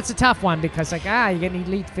 I know it's a tough one because you're gonna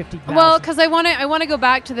need 50,000. Well, because I want to go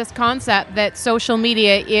back to this concept that social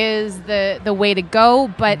media is the way to go,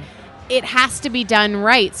 but it has to be done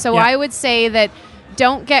right. So Yeah. I would say that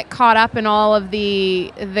don't get caught up in all of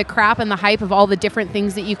the crap and the hype of all the different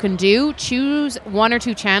things that you can do. Choose 1 or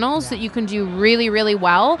 2 channels that you can do really, really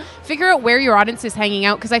well. Figure out where your audience is hanging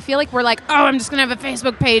out, because I feel like we're like, oh, I'm just going to have a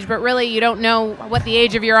Facebook page, but really you don't know what the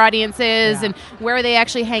age of your audience is and where they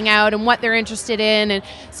actually hang out and what they're interested in. And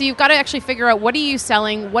so you've got to actually figure out, what are you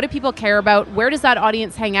selling? What do people care about? Where does that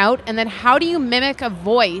audience hang out? And then how do you mimic a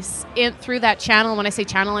voice through that channel? When I say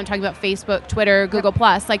channel, I'm talking about Facebook, Twitter, Google+.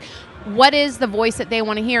 Like, what is the voice that they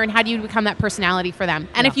want to hear, and how do you become that personality for them?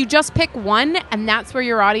 And if you just pick one and that's where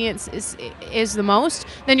your audience is the most,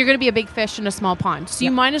 then you're going to be a big fish in a small pond. So you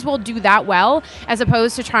might as well do that well, as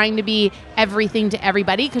opposed to trying to be everything to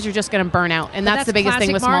everybody, because you're just going to burn out. And But that's the biggest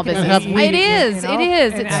thing with small classic business. marketing. It is. You know? It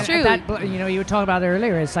is. And It's true. That, you were talking about it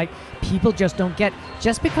earlier. It's like people just don't get.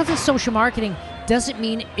 Just because it's social marketing doesn't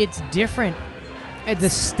mean it's different. The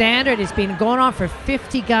standard has been going on for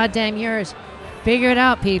 50 goddamn years. Figure it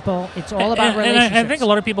out, people. It's all about And relationships. I think a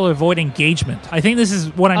lot of people avoid engagement. I think this is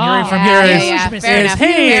what I'm hearing from yeah, here yeah, is, fair enough.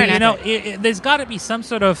 hey, Fair you enough. know, there's got to be some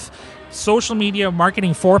sort of social media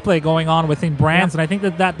marketing foreplay going on within brands, and I think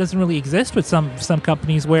that doesn't really exist with some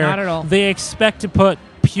companies where Not at all. they expect to put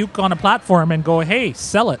puke on a platform and go, hey,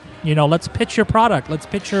 sell it. You know, let's pitch your product. Let's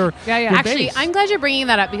pitch your your Actually, base. I'm glad you're bringing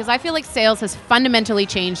that up because I feel like sales has fundamentally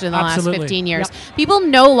changed in the Absolutely. last 15 years. Yep. People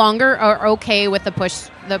no longer are okay with the push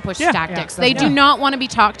Yeah. tactics. Yeah. They Yeah. do not want to be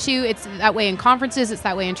talked to. It's that way in conferences. It's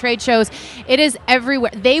that way in trade shows. It is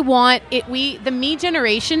everywhere. They want it. The me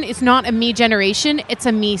generation is not a me generation. It's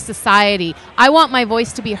a me society. I want my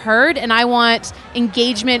voice to be heard, and I want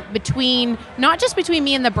engagement between not just between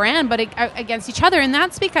me and the brand, but against each other. And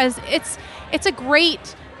that's because it's a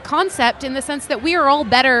great concept in the sense that we are all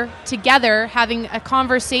better together having a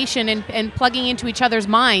conversation and plugging into each other's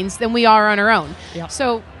minds than we are on our own.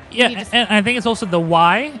 So Yeah, and I think it's also the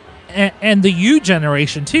why and the you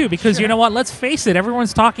generation too, because you know what? Let's face it,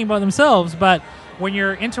 everyone's talking about themselves, but when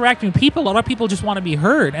you're interacting with people, a lot of people just want to be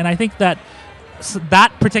heard, and I think that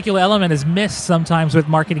that particular element is missed sometimes with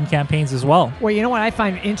marketing campaigns as well. Well, you know what I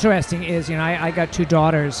find interesting is, I got 2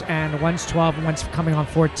 daughters, and one's 12 and one's coming on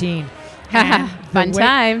 14. And Fun the way-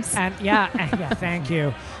 times. And yeah, thank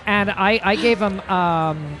you. And I gave them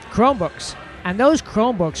Chromebooks, and those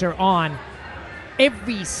Chromebooks are on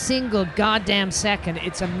every single goddamn second.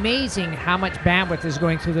 It's amazing how much bandwidth is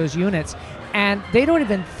going through those units, and they don't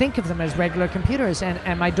even think of them as regular computers.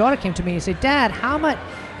 And my daughter came to me and said, "Dad, how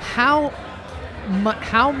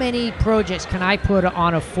many projects can I put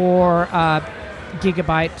on a 4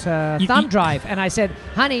 gigabyte thumb drive?" And I said,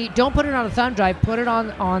 "Honey, don't put it on a thumb drive. Put it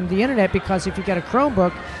on the internet, because if you get a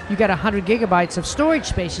Chromebook, you get 100 gigabytes of storage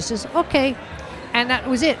space." She says, "Okay," and that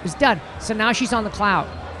was it. It was done. So now she's on the cloud,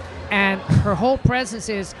 and her whole presence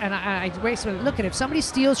is. And I look at it. If somebody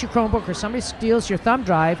steals your Chromebook or somebody steals your thumb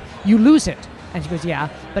drive, you lose it. And she goes, "Yeah,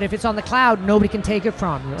 but if it's on the cloud, nobody can take it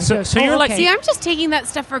from you." And she goes, so you're like, okay. see, I'm just taking that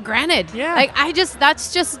stuff for granted. Yeah. Like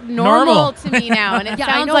that's just normal to me now, and it Yeah,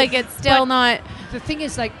 I sounds know, like it's still but not. The thing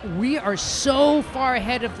is, like, we are so far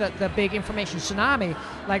ahead of the big information tsunami.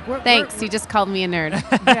 Like, Thanks, you just called me a nerd.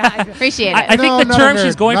 Yeah, Appreciate it. I think the not term a nerd,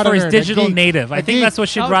 she's going not a for is nerd, a digital geek. native. I A think geek. that's what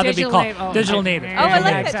she'd Oh, rather be digital called. native. Oh, Digital okay. native. Oh, I like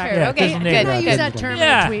that Exactly. term. Yeah, Okay, digital good. native. I use good. that term in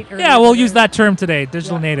Yeah, a tweet earlier yeah, we'll today. use that term today,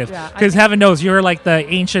 digital native. yeah. Because heaven knows you're like the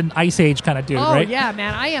ancient Ice Age kind of dude, Oh right? yeah,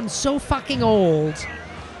 man! I am so fucking old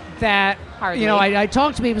that Hardly. I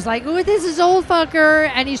talked to me. He was like, "Oh, this is old fucker,"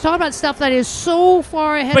 and he's talking about stuff that is so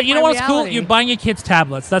far ahead. But of you know my what's cool? reality. You're buying your kids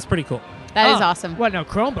tablets. That's pretty cool. That is awesome. What? No,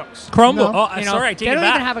 Chromebooks. Chromebook. No. Oh, sorry, I take they it don't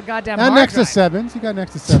back. even have a goddamn And hard Nexus drive. 7s. You got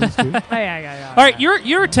Nexus 7s too. Yeah. All right,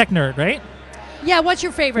 you're a tech nerd, right? Yeah, what's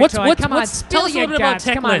your favorite toy? Come on, tell spill us a your little bit about guts.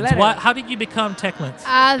 tech Come on, lens. let it. How did you become tech lens?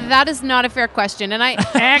 That is not a fair question, and I.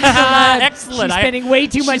 Excellent. Excellent. She's spending way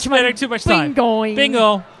too much She's money. spending too much time.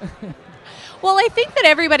 Bingo. Well, I think that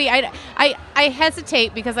everybody, I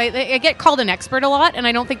hesitate because I get called an expert a lot, and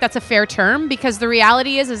I don't think that's a fair term because the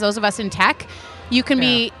reality is those of us in tech, you can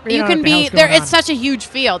be, We you don't know can what the be hell's there. going It's on. such a huge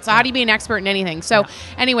field. So how do you be an expert in anything? So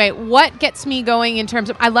anyway, what gets me going in terms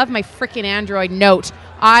of, I love my freaking Android Note.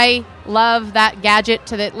 I love that gadget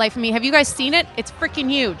to the life of me. Have you guys seen it? It's freaking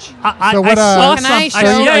huge. So what, Can I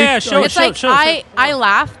show? Show. It's like I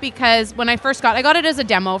laugh because when I first got I it as a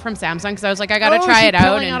demo from Samsung because I was like I gotta Oh, try she's it out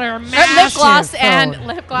pulling out her lip massive gloss phone. and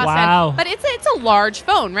lip gloss. Wow. And, but it's a large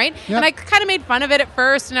phone, right? Yep. And I kind of made fun of it at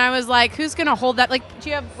first, and I was like, who's gonna hold that? Like,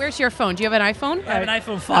 where's your phone? Do you have an iPhone? I have an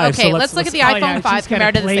iPhone 5. Okay, so let's look at the oh, iPhone yeah, she's 5 got a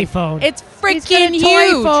compared to this play thing. phone. It's He's got a freaking toy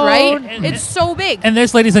huge, phone. right? And- It's so big. And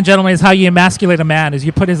this, ladies and gentlemen, is how you emasculate a man: is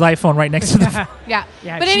you put his iPhone right next to the. Yeah.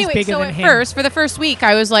 Yeah, but she's anyway, bigger so than at him. first, for the first week,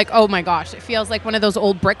 I was like, oh my gosh, it feels like one of those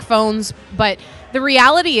old brick phones. But the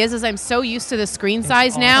reality is I'm so used to the screen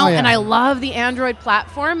size now, Oh, yeah. and I love the Android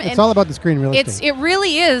platform. It's and all about the screen real estate. it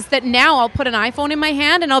really is that now I'll put an iPhone in my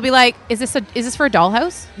hand and I'll be like, is this for a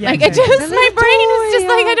dollhouse? Yeah, like it exactly. just It's a my little brain is just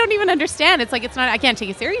toy, like yeah. I don't even understand. It's like it's not I can't take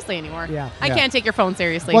it seriously anymore. Yeah. I Yeah. can't take your phone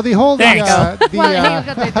seriously. Well, the whole Thanks. the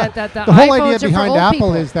the whole iPhones idea are for behind old Apple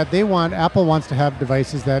people. is that Apple wants to have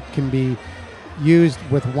devices that can be used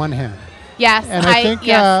with one hand. Yes, And I think,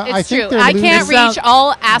 yes, I it's think true. they're I losing- can't This sounds- reach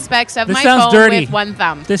all aspects of this my sounds phone dirty. with one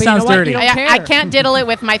thumb. This But you sounds know what? dirty. You don't I care. can't diddle it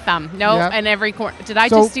with my thumb. No, Yep. in every corner. Did I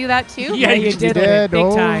So- just do that too? Yeah, you you did did. it big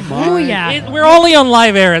Oh, time. my. Oh yeah. We're only on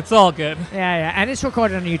live air. It's all good. Yeah, and it's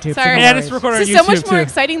recorded on YouTube. Sorry. no And worries. it's recorded on This is YouTube so much more too.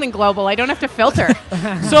 exciting than global. I don't have to filter,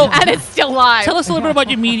 So and it's still live. tell us a little bit about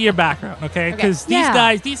your media background, okay? Because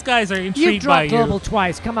Yeah. these guys are You've intrigued by dropped you. global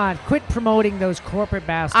twice. Come on, quit promoting those corporate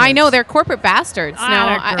bastards. I know they're corporate bastards.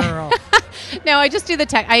 Atta girl. No, I just do the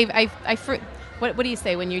tech. What do you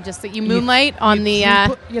say when you moonlight on the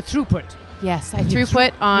You throughput. Yes, I You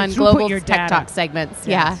throughput on throughput Global's your Tech data. Talk segments.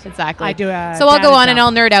 Yes. Yeah, exactly. I do a so I'll go data on and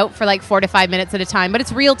dump. I'll nerd out for like 4 to 5 minutes at a time, but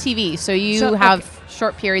it's real TV, so you So, have okay.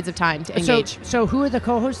 short periods of time to engage. So who are the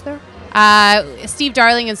co-hosts there? Steve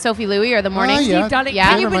Darling and Sophie Louie are the morning. yeah. Steve Darling. Yeah.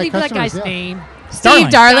 Can you They're my believe that customers, guy's yeah. name? Steve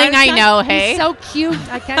Darling, I know, hey. He's so cute.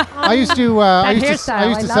 I can't. I used to That I used to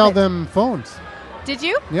hairstyle, I sell love it. them phones. Did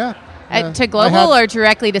you? Yeah. To I Global had- or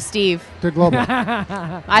directly to Steve? to Global.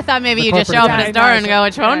 I thought maybe The you just show corporate up at his account. door and go,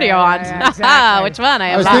 which phone do you want? Yeah, exactly. Which one?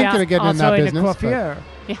 I was have thinking of getting in Also that in the business. but-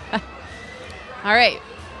 coiffure. All right.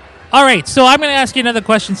 All right, so I'm going to ask you another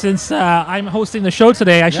question since I'm hosting the show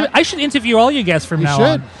today. I should interview all you guests from You now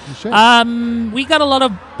should. on. You should. We got a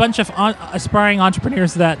bunch of aspiring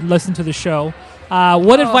entrepreneurs that listen to the show.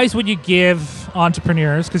 What advice would you give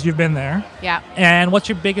entrepreneurs, because you've been there? Yeah. And what's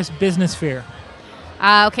your biggest business fear?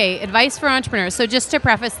 Okay, advice for entrepreneurs. So just to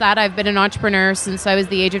preface that, I've been an entrepreneur since I was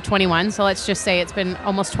the age of 21. So let's just say it's been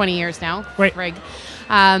almost 20 years now. Right. Frig.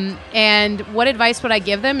 And what advice would I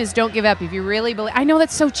give them is don't give up. If you really believe, I know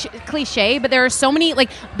that's so cliche, but there are so many, like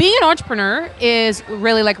being an entrepreneur is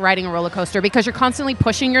really like riding a roller coaster because you're constantly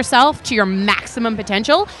pushing yourself to your maximum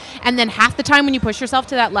potential. And then half the time when you push yourself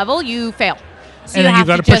to that level, you fail. So And then have you've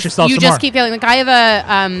got to just, push yourself You some just more. keep failing. Like I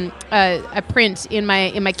have a print in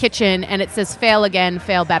my kitchen, and it says "fail again,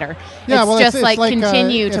 fail better." Yeah, it's well, just like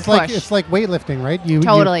continue to it's push. Like, it's like weightlifting, right? You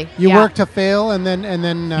Totally, You yeah. work to fail, and then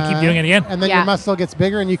keep doing it again. and then Yeah. your muscle gets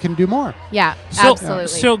bigger, and you can do more. Yeah, So, absolutely.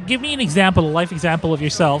 So give me an example, a life example of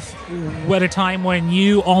yourself at a time when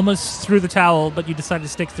you almost threw the towel, but you decided to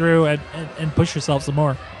stick through and push yourself some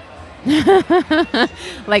more.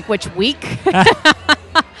 Like which week?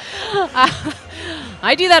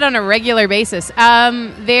 I do that on a regular basis.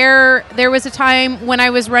 There was a time when I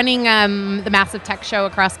was running the Massive Tech Show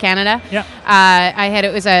across Canada. Yeah.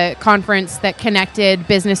 It was a conference that connected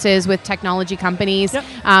businesses with technology companies. Yep.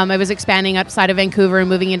 I was expanding outside of Vancouver and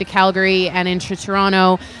moving into Calgary and into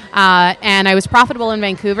Toronto. And I was profitable in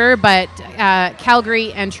Vancouver, but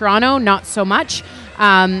Calgary and Toronto, not so much.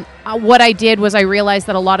 What I did was I realized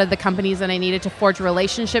that a lot of the companies that I needed to forge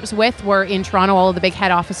relationships with were in Toronto. All of the big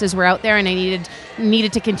head offices were out there, and I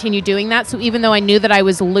needed to continue doing that. So even though I knew that I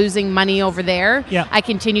was losing money over there, Yeah. I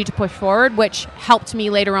continued to push forward, which helped me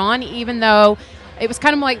later on, even though it was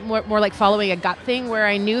kind of like more like following a gut thing where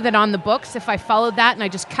I knew that on the books, if I followed that and I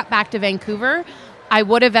just cut back to Vancouver, I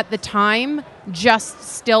would have at the time just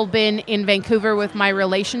still been in Vancouver with my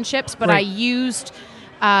relationships, but Right. I used...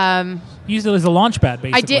 Use it as a launch pad,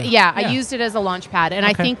 basically. I did, yeah, I used it as a launch pad. And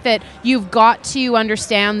I think that you've got to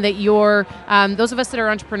understand that those of us that are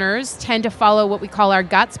entrepreneurs tend to follow what we call our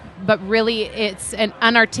guts, but really it's an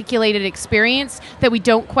unarticulated experience that we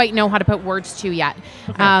don't quite know how to put words to yet.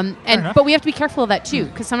 But we have to be careful of that too,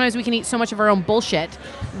 because sometimes we can eat so much of our own bullshit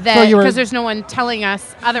that because there's no one telling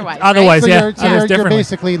us otherwise. Otherwise, right? So you're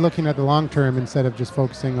basically looking at the long term instead of just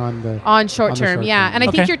focusing on the short term, short yeah. term. And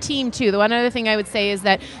I think your team too. The one other thing I would say is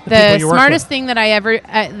that people the you work smartest with. thing that I ever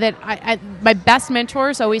my best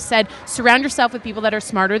mentors always said, surround yourself with people that are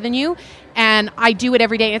smarter than you. And I do it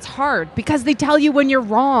every day. It's hard because they tell you when you're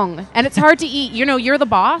wrong, and it's hard to eat. You're the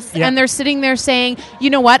boss, Yeah. and they're sitting there saying, you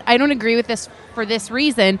know what, I don't agree with this for this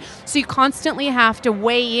reason. So you constantly have to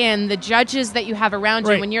weigh in the judges that you have around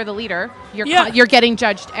you. Right. When you're the leader, Yeah. you're getting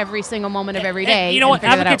judged every single moment of every day. And you know and what?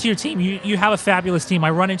 figure that Advocate out. to your team. You have a fabulous team.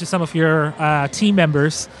 I run into some of your team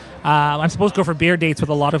members. I'm supposed to go for beer dates with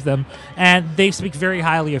a lot of them, and they speak very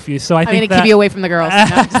highly of you. So I I'm think going to keep you away from the girls. No,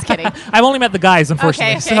 I'm just kidding. I've only met the guys,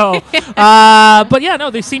 unfortunately. Okay. So, but yeah, no,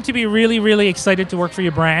 they seem to be really, really excited to work for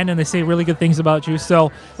your brand, and they say really good things about you.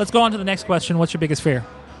 So let's go on to the next question. What's your biggest fear?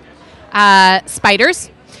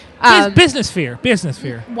 Spiders. Business fear. Business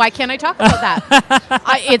fear. Why can't I talk about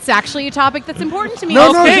that? It's actually a topic that's important to me. No,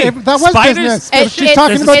 Okay. that was Spiders? business. She's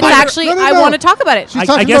talking about It's actually, No, no, I no. want to talk about it. She's I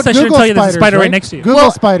talking guess about I shouldn't Google tell you there's a spiders, spider right next to you.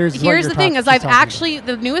 Google spiders. is what Here's you're the thing: is she's I've talking about. actually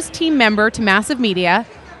the newest team member to Massive Media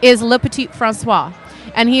is Le Petit Francois,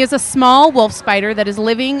 and he is a small wolf spider that is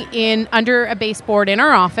living under a baseboard in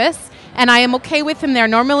our office, and I am okay with him there.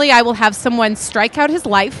 Normally, I will have someone strike out his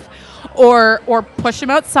life. Or push him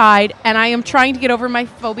outside, and I am trying to get over my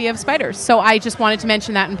phobia of spiders. So I just wanted to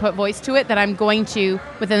mention that and put voice to it, that I'm going to,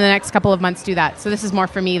 within the next couple of months, do that. So this is more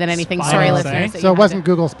for me than anything. Sorry, Spiders, listeners. that So you it had wasn't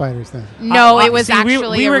to- Google spiders then. No, it was See,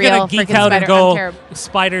 actually we a were real gonna geek freaking out spider. and I'm go terrible.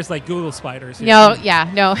 spiders like Google spiders. No,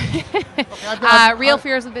 real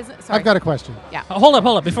fears of business. Sorry. I've got a question. Yeah. Hold up.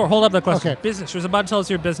 Hold up that question. Okay. Business. She was about to tell us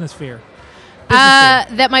your business fear.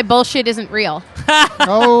 That my bullshit isn't real.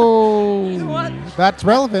 Oh, that's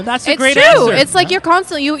relevant. That's It's true. It's like you're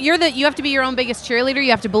constantly you have to be your own biggest cheerleader.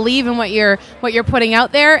 You have to believe in what you're putting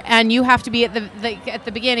out there, and you have to be at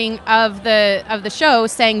the beginning of the show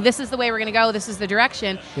saying this is the way we're going to go. This is the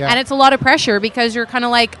direction, Yeah. and it's a lot of pressure because you're kind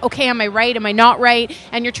of like, okay, am I right? Am I not right?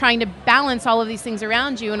 And you're trying to balance all of these things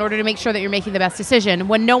around you in order to make sure that you're making the best decision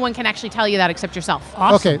when no one can actually tell you that except yourself.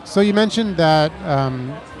 Okay, so you mentioned that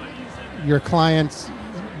your clients,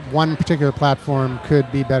 one particular platform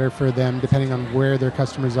could be better for them depending on where their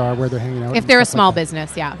customers are, where they're hanging out. If and they're a stuff small like that.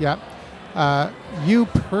 business, yeah. Yeah. You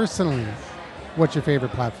personally, what's your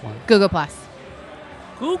favorite platform? Google Plus.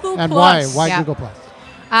 Google And Plus. why Yeah. Google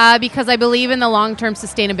Plus? Because I believe in the long-term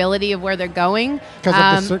sustainability of where they're going.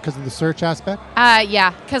 Because of the search aspect?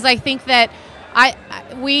 Yeah, because I think that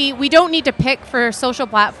we don't need to pick for social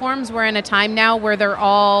platforms. We're in a time now where they're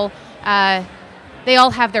all they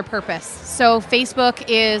all have their purpose. So Facebook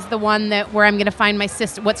is the one where I'm going to find my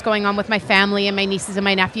sister, what's going on with my family and my nieces and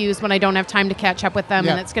my nephews when I don't have time to catch up with them,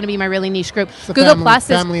 Yeah. and it's going to be my really niche group. It's the Google Plus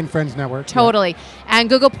is family and friends network. totally, and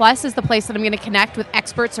Google Plus is the place that I'm going to connect with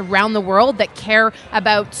experts around the world that care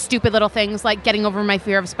about stupid little things like getting over my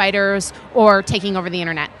fear of spiders or taking over the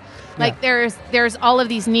internet. Like there's all of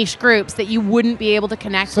these niche groups that you wouldn't be able to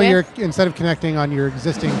connect So with. you're instead of connecting on your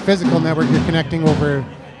existing physical network, you're connecting over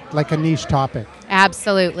like a niche topic.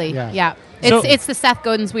 Absolutely, Yeah. yeah. So- It's the Seth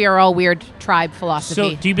Godin's "We Are All Weird" tribe So,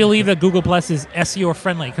 philosophy. do you believe that Google Plus is SEO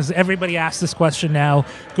friendly? Because everybody asks this question now.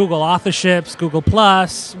 Google authorships, Google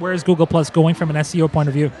Plus. Where is Google Plus going from an SEO point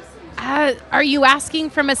of view? Are you asking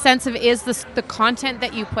from a sense of is the content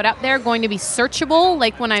that you put up there going to be searchable?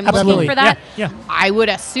 Like when I'm Absolutely. looking for that, Yeah. I would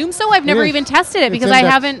assume so. I've never is. even tested it It's because I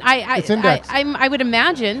indexed. haven't. It's indexed. I would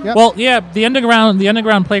imagine. Well, yeah, the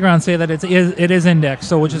underground playground say that it is indexed.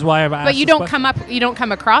 So, which is why I've asked. But you this don't question. you don't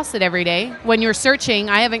come across it every day when you're searching.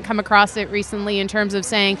 I haven't come across it recently in terms of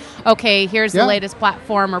saying, okay, here's Yeah. the latest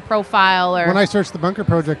platform or profile or When I search the Bunker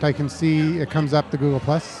Project, I can see it comes up the Google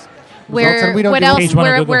Plus. results, where and we don't what do else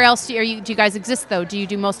anything. where else do you guys exist though? Do you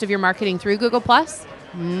do most of your marketing through Google Plus?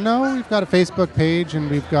 No, we've got a Facebook page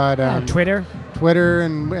and we've got Twitter. Twitter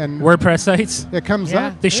and WordPress sites. It comes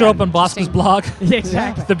up. They show up on Bosco's blog.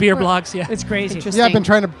 Exactly. The beer blogs. Yeah, it's crazy. Yeah, I've been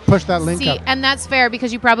trying to push that link See, up. and that's fair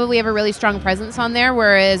because you probably have a really strong presence on there,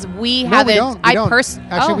 whereas we No, haven't. we don't. I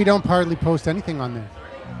Actually, oh. we don't hardly post anything on there.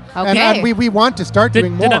 Okay. And we want to start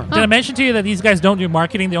doing more. Did I mention to you that these guys don't do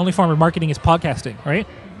marketing? The only form of marketing is podcasting, right?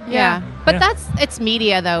 Yeah, but Yeah. it's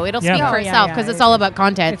media though. It'll Yeah. speak for Oh, yeah, itself yeah, because it's yeah. all about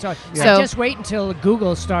content. It's all, So just wait until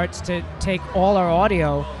Google starts to take all our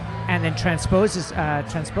audio and then transpose it.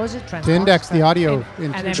 To index the audio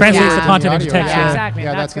and then Translates the content into text, yeah. Exactly. Yeah,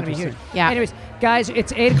 that's that's going to be huge. interesting. Yeah. Anyways, guys,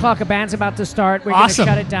 it's 8 o'clock. A band's about to start. We're going to Awesome.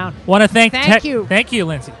 shut it down. Want to thank you. Thank you,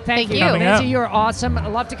 Lindsay. Thank you. Coming Nancy, out. you're awesome. I'd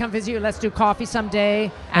love to come visit you. Let's do coffee someday.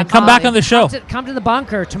 And come back on the show. Come to the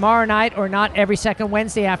Bunker tomorrow night or not every second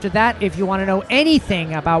Wednesday after that. If you want to know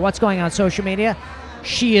anything about what's going on social media,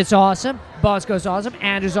 she is awesome. Bosco's awesome.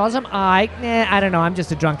 Andrew's awesome. I don't know. I'm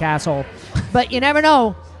just a drunk asshole. But you never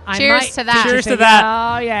know. I Cheers might to that. Cheers say, to that.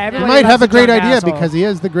 Oh, yeah. You Everybody might loves have a great drunk idea asshole. because he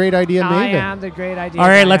is the great idea I maven. am the great idea. All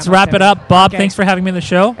right, guy. let's I'm wrap okay. it up. Bob, Okay. thanks for having me on the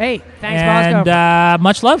show. Hey, thanks, and Bosco.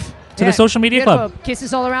 much love to Yeah, the Social Media beautiful. Club.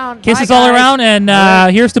 Kisses all around. Kisses Bye, all guys. around,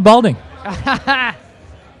 and here's to Balding.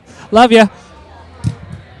 Love ya.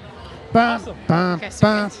 Awesome. All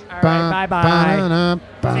right, bye-bye.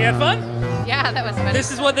 So you had fun? yeah, that was funny.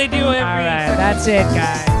 This is what they do every. All right, that's it,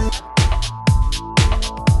 guys.